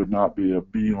him, it would not be a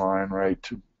beeline right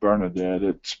to Bernadette.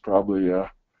 It's probably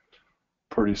a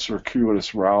pretty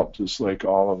circuitous route, just like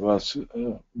all of us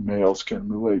males can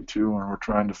relate to when we're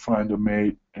trying to find a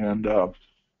mate. And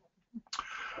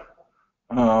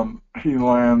he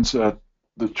lands at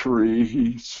the tree.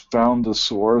 He's found the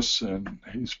source, and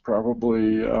he's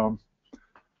probably,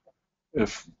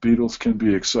 if beetles can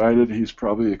be excited, he's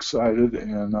probably excited.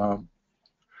 And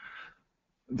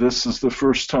this is the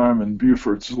first time in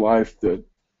Buford's life that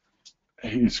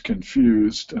he's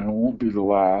confused, and it won't be the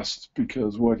last,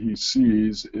 because what he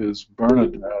sees is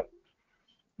Bernadette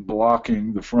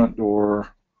blocking the front door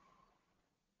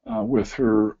with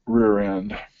her rear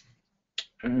end.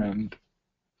 And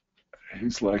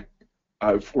he's like,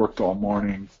 I've worked all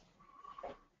morning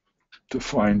to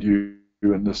find you,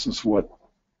 and this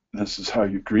is how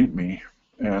you greet me.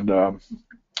 And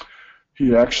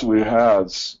he actually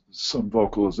has some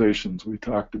vocalizations. We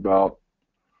talked about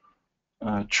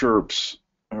chirps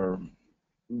or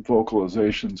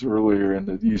vocalizations earlier, and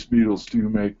that these beetles do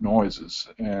make noises.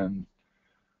 And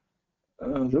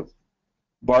the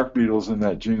bark beetles in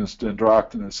that genus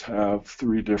Dendroctonus have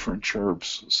 3 different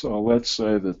chirps. So let's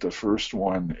say that the first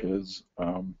one is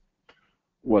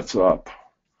what's up.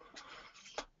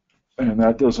 And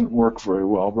that doesn't work very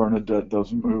well. Bernadette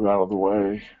doesn't move out of the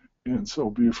way. And so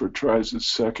Buford tries his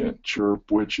second chirp,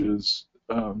 which is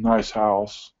nice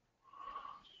house.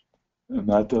 And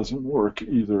that doesn't work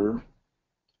either.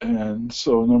 And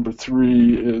so number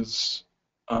 3 is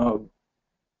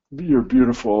you're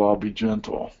beautiful, I'll be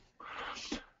gentle.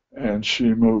 And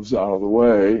she moves out of the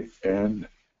way and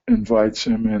invites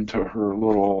him into her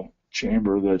little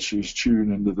chamber that she's chewed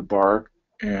into the bark.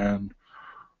 And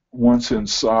once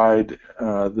inside,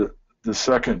 the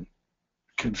second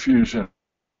confusion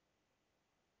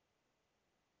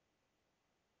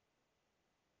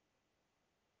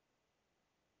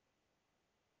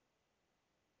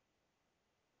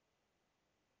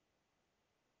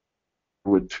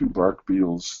would 2 bark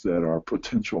beetles that are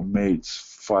potential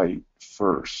mates fight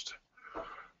first.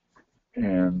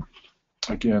 And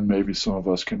again, maybe some of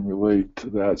us can relate to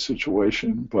that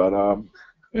situation, but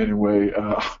anyway,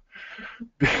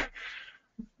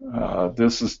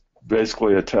 this is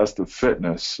basically a test of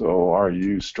fitness. So are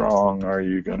you strong? Are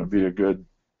you going to be a good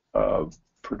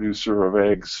producer of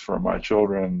eggs for my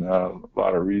children? A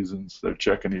lot of reasons. They're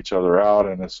checking each other out,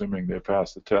 and assuming they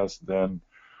pass the test, then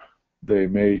they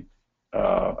mate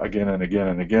again and again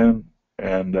and again.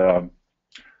 And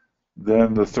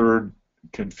then the third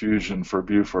confusion for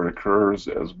Buford occurs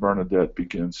as Bernadette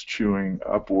begins chewing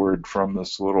upward from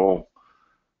this little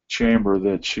chamber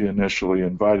that she initially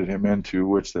invited him into,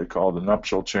 which they call the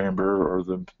nuptial chamber or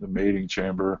the mating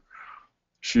chamber.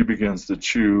 She begins to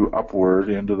chew upward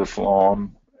into the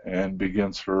phloem and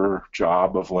begins her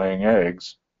job of laying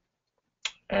eggs,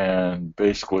 and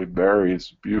basically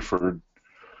buries Buford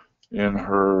in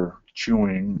her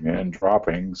chewing and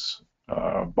droppings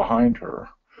behind her.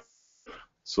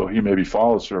 So he maybe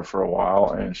follows her for a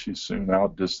while, and she soon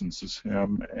outdistances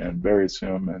him and buries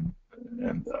him,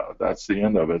 and that's the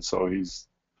end of it. So he's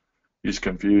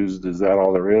confused. Is that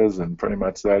all there is? And pretty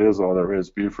much that is all there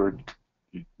is. Buford,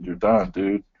 you're done,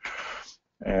 dude.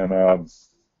 And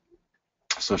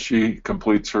so she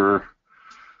completes her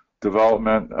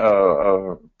development,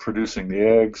 producing the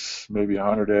eggs, maybe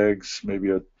 100 eggs,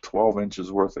 maybe a 12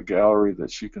 inches worth of gallery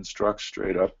that she constructs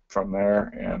straight up from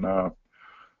there. And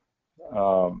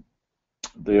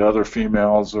the other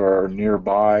females are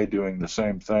nearby doing the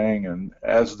same thing, and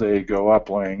as they go up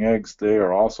laying eggs, they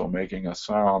are also making a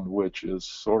sound, which is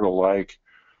sort of like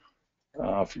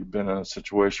if you've been in a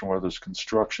situation where there's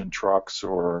construction trucks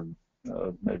or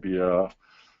maybe a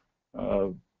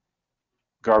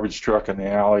garbage truck in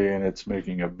the alley, and it's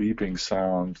making a beeping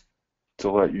sound to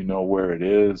let you know where it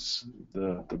is.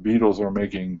 The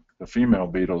female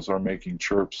beetles are making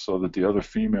chirps so that the other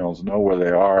females know where they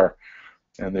are,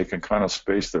 and they can kind of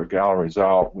space their galleries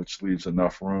out, which leaves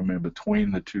enough room in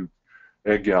between the 2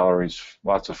 egg galleries,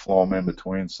 lots of phloem in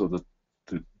between, so that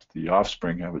the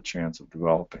offspring have a chance of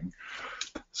developing.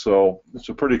 So it's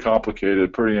a pretty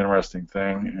complicated, pretty interesting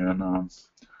thing.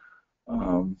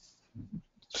 And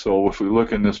so if we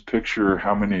look in this picture,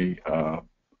 how many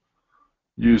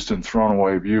used and thrown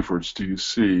away Bufords do you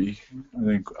see?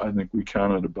 I think we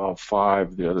counted about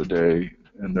 5 the other day,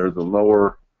 and they're the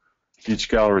lower. Each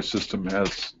gallery system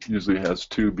usually has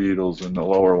 2 beetles, and the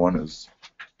lower one is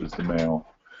the male.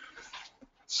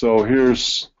 So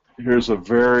here's a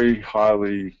very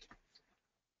highly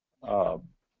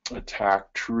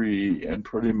attacked tree, and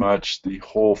pretty much the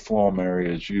whole phloem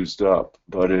area is used up,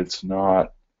 but it's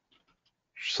not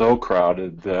so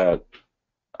crowded that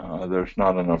there's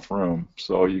not enough room.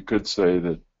 So you could say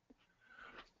that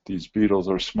these beetles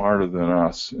are smarter than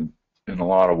us in a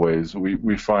lot of ways.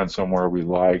 We find somewhere we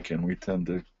like, and we tend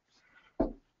to.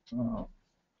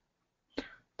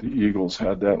 The Eagles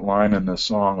had that line in the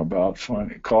song about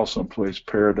call someplace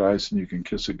paradise and you can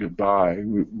kiss it goodbye.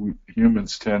 We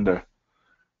humans tend to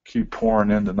keep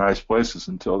pouring into nice places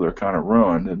until they're kind of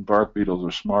ruined, and bark beetles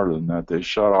are smarter than that. They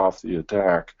shut off the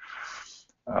attack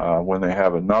when they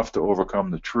have enough to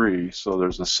overcome the tree. So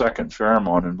there's a second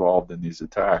pheromone involved in these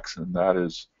attacks, and that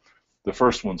is, the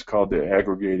first one's called the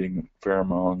aggregating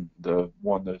pheromone, the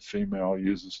one that female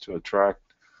uses to attract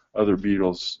other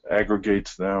beetles,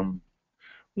 aggregates them.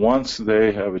 Once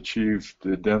they have achieved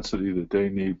the density that they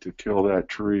need to kill that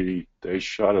tree, they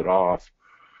shut it off,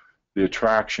 the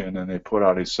attraction, and they put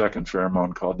out a second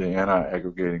pheromone called the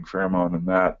anti-aggregating pheromone, and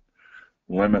that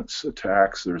limits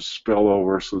attacks. There's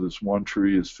spillover, so this one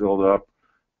tree is filled up,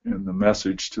 and the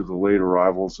message to the late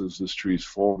arrivals is this tree's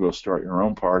full, go start your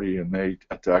own party, and they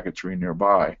attack a tree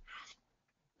nearby.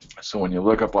 So when you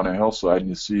look up on a hillside and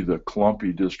you see the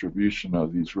clumpy distribution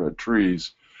of these red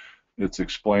trees, it's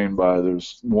explained by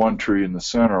there's one tree in the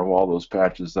center of all those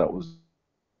patches that was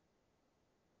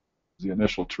the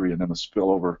initial tree, and then the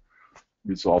spillover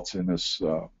results in this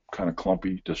kind of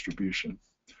clumpy distribution.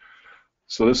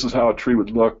 So this is how a tree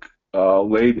would look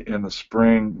late in the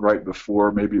spring, right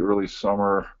before, maybe early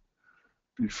summer,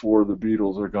 before the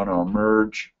beetles are going to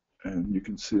emerge. And you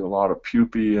can see a lot of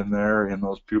pupae in there, in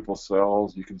those pupal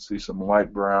cells. You can see some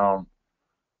light brown,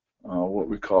 what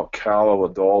we call callow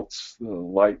adults, the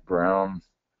light brown,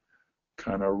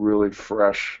 kind of really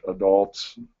fresh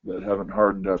adults that haven't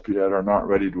hardened up yet, are not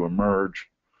ready to emerge.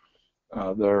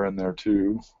 They're in there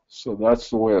too. So that's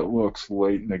the way it looks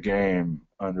late in the game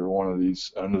under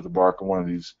the bark of one of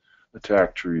these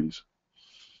attack trees.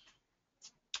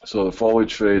 So the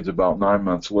foliage fades about 9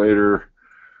 months later.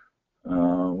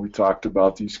 We talked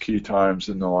about these key times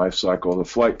in the life cycle. The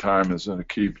flight time is a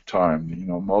key time. You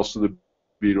know, most of the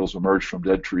beetles emerge from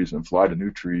dead trees and fly to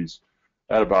new trees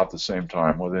at about the same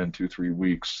time, within 2-3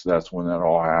 weeks. That's when that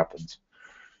all happens.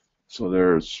 So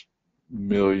there's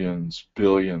millions,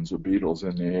 billions of beetles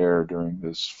in the air during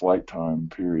this flight time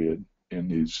period in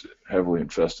these heavily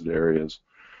infested areas.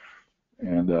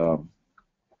 And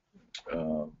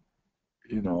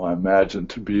you know, I imagine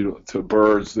to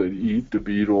birds that eat the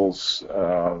beetles,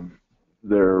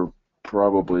 they're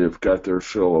probably have got their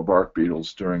fill of bark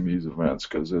beetles during these events,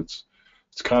 because it's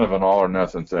kind of an all or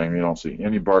nothing thing. You don't see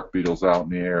any bark beetles out in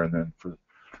the air, and then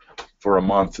for a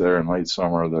month there in late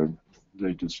summer,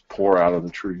 they just pour out of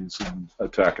the trees and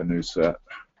attack a new set.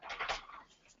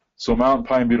 So mountain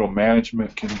pine beetle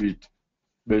management can be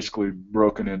basically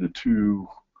broken into two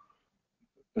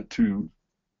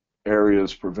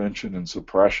areas, prevention and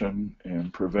suppression.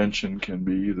 And prevention can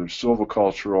be either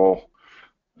silvicultural.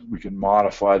 We can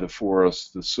modify the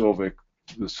forest, the silvics,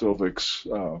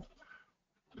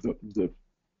 the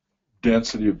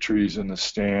density of trees in the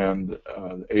stand,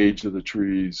 the age of the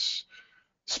trees,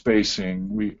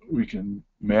 spacing. We can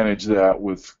manage that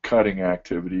with cutting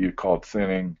activity called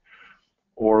thinning,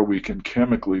 or we can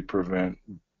chemically prevent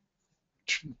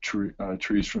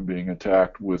trees from being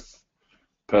attacked with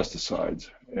pesticides.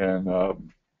 And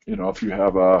you know, if you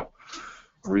have a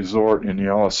resort in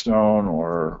Yellowstone,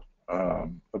 or a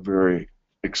very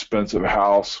expensive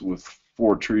house with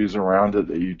 4 trees around it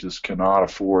that you just cannot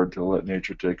afford to let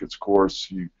nature take its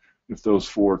course, if those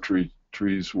 4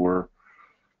 trees were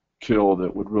killed,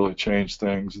 it would really change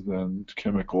things. Then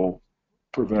chemical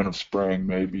preventive spraying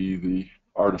may be the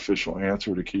artificial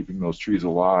answer to keeping those trees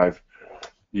alive,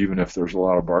 even if there's a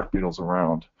lot of bark beetles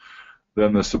around.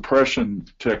 Then the suppression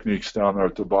techniques down there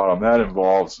at the bottom, that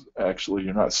involves, actually,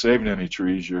 you're not saving any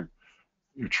trees, you're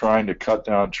trying to cut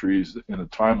down trees in a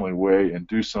timely way and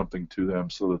do something to them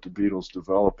so that the beetles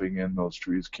developing in those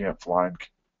trees can't fly and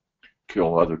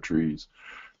kill other trees.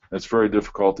 It's very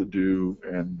difficult to do,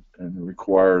 and it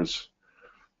requires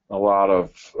a lot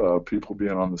of people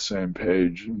being on the same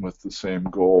page and with the same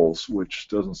goals, which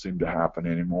doesn't seem to happen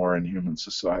anymore in human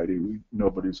society.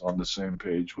 Nobody's on the same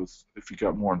page with, if you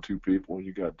got more than two people,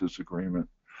 you got disagreement.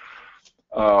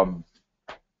 Um,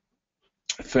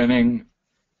 Thinning,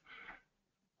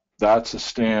 that's a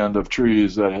stand of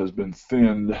trees that has been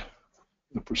thinned.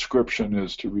 The prescription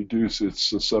is to reduce its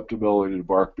susceptibility to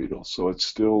bark beetles. So it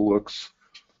still looks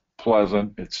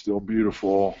pleasant, it's still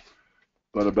beautiful,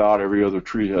 but about every other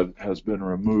tree has been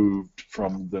removed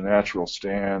from the natural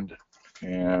stand.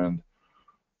 And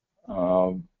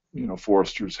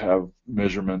foresters have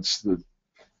measurements that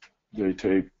they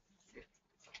take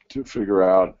to figure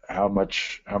out how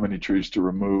many trees to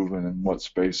remove and in what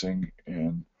spacing.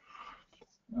 And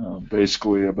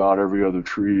basically about every other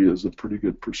tree is a pretty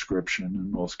good prescription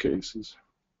in most cases.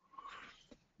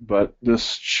 But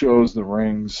this shows the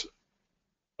rings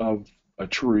of a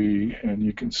tree, and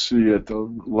you can see at the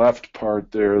left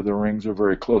part there, the rings are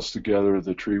very close together.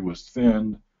 The tree was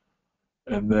thinned,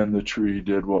 and then the tree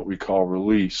did what we call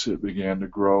release. It began to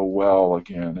grow well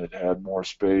again. It had more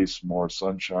space, more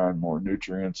sunshine, more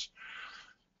nutrients,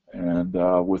 and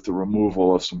with the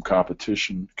removal of some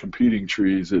competing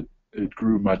trees, it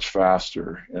grew much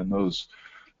faster. And those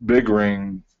big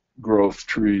ring growth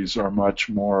trees are much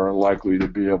more likely to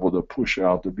be able to push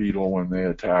out the beetle when they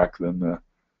attack than the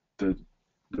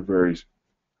very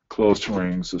close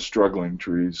rings, the struggling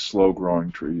trees,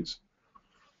 slow-growing trees.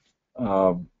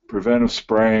 Preventive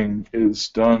spraying is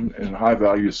done in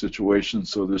high-value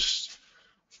situations. So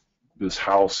this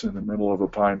house in the middle of a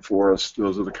pine forest,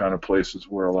 those are the kind of places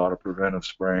where a lot of preventive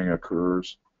spraying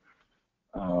occurs.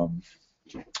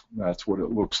 That's what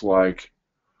it looks like.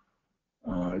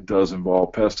 It does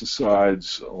involve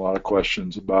pesticides, a lot of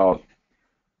questions about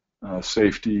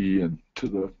safety and to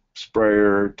the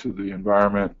sprayer, to the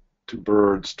environment, to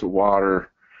birds, to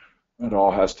water. It all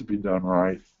has to be done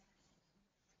right.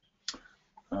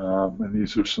 And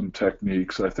these are some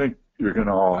techniques. I think you're going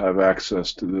to all have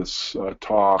access to this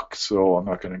talk, so I'm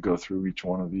not going to go through each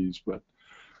one of these, but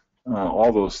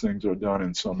all those things are done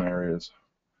in some areas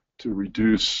to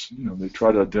reduce, they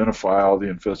try to identify all the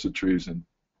infested trees and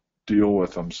deal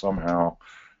with them somehow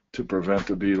to prevent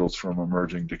the beetles from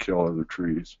emerging to kill other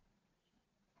trees.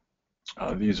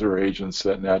 These are agents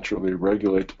that naturally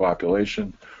regulate the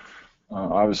population.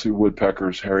 Obviously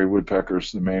woodpeckers, hairy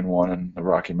woodpeckers, the main one in the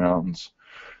Rocky Mountains,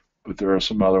 but there are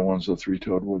some other ones, the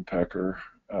three-toed woodpecker.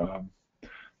 And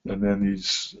then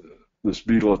this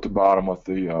beetle at the bottom with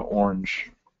the orange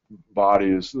body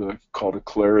is called a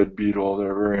clarid beetle.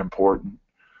 They're very important.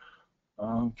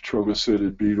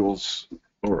 Trogocytid beetles,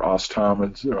 or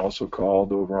ostomids, they're also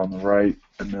called, over on the right,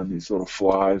 and then these little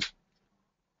flies.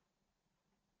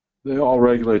 They all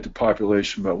regulate the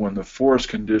population, but when the forest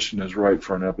condition is right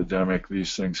for an epidemic,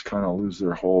 these things kind of lose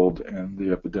their hold and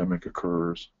the epidemic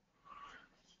occurs.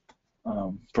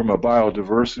 From a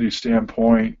biodiversity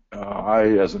standpoint,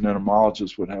 I, as an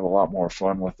entomologist, would have a lot more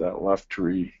fun with that left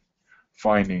tree,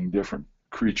 finding different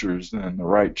creatures than the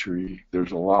right tree.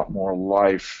 There's a lot more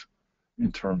life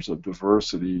in terms of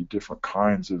diversity, different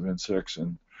kinds of insects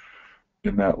in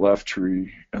that left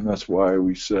tree, and that's why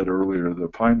we said earlier the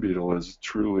pine beetle is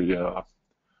truly a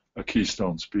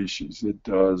keystone species. It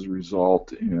does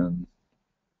result in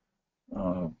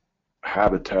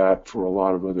habitat for a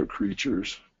lot of other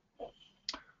creatures.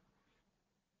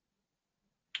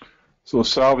 So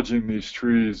salvaging these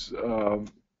trees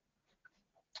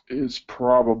is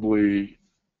probably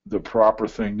the proper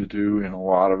thing to do in a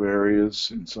lot of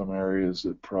areas. In some areas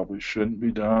it probably shouldn't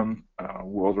be done,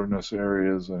 wilderness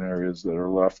areas and areas that are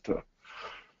left to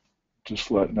just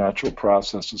let natural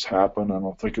processes happen. I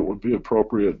don't think it would be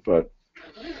appropriate, but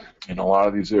in a lot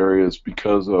of these areas,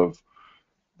 because of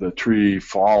the tree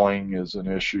falling is an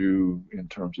issue in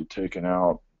terms of taking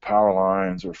out power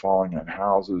lines or falling on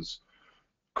houses,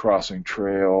 crossing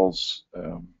trails.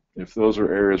 If those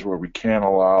are areas where we can't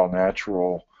allow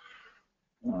natural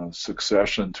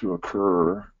succession to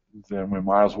occur, then we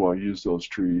might as well use those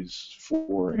trees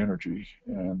for energy.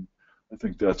 And I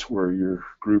think that's where your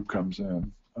group comes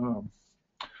in.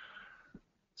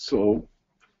 So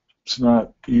it's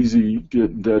not easy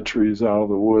getting dead trees out of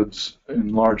the woods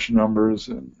in large numbers,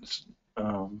 and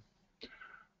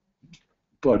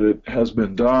but it has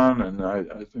been done, and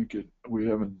I think we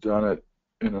haven't done it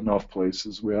in enough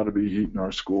places. We ought to be heating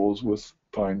our schools with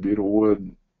pine beetle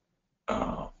wood.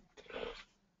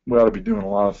 We ought to be doing a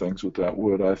lot of things with that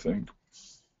wood, I think.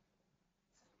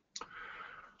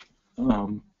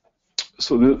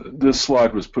 So this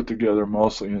slide was put together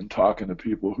mostly in talking to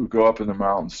people who go up in the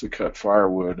mountains to cut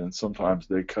firewood, and sometimes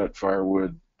they cut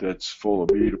firewood that's full of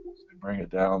beetles. They bring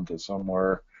it down to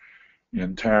somewhere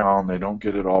in town. They don't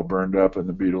get it all burned up and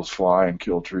the beetles fly and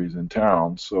kill trees in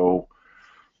town. So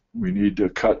we need to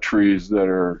cut trees that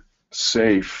are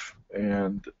safe,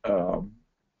 and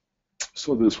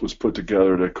so this was put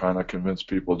together to kind of convince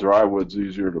people drywood's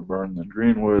easier to burn than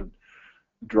greenwood.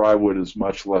 Drywood is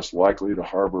much less likely to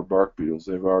harbor bark beetles.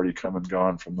 They've already come and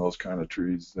gone from those kind of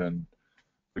trees than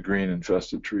the green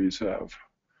infested trees have.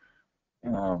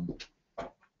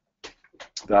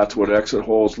 That's what exit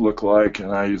holes look like,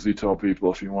 and I usually tell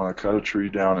people if you want to cut a tree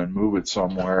down and move it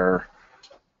somewhere,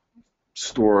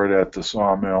 store it at the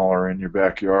sawmill or in your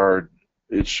backyard,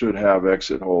 it should have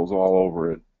exit holes all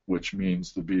over it, which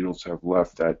means the beetles have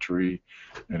left that tree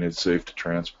and it's safe to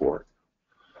transport.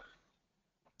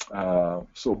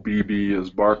 So BB is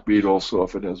bark beetle, so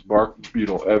if it has bark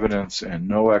beetle evidence and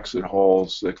no exit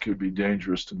holes, that could be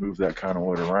dangerous to move that kind of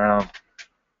wood around.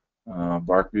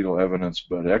 Bark beetle evidence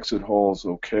but exit holes,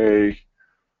 okay.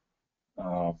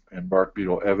 And bark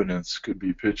beetle evidence could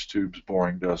be pitch tubes,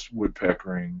 boring dust,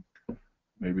 woodpeckering.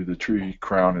 Maybe the tree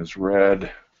crown is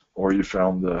red, or you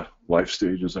found the life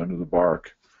stages under the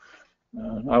bark.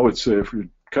 I would say if you're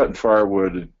cutting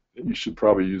firewood, you should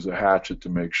probably use a hatchet to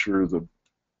make sure the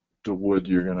wood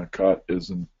you're going to cut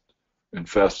isn't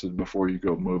infested before you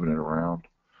go moving it around.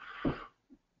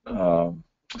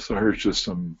 So here's just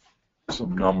some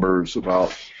numbers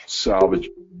about salvage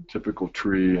typical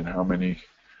tree and how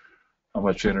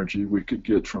much energy we could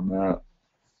get from that.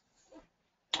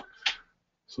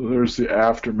 So there's the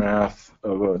aftermath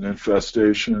of an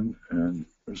infestation, and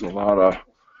there's a lot of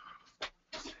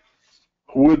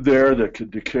wood there that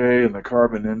could decay, and the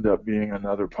carbon end up being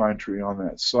another pine tree on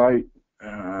that site.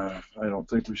 I don't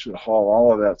think we should haul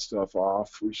all of that stuff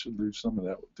off. We should leave some of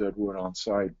that dead wood on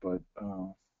site, but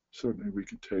certainly we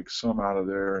could take some out of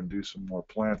there and do some more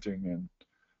planting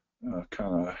and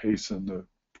kind of hasten the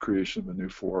creation of a new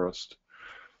forest.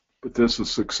 But this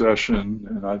is succession,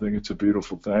 and I think it's a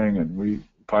beautiful thing, and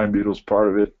pine beetle's part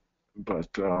of it. But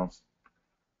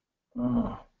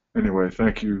anyway,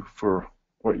 thank you for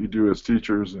what you do as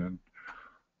teachers, and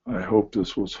I hope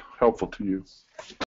this was helpful to you.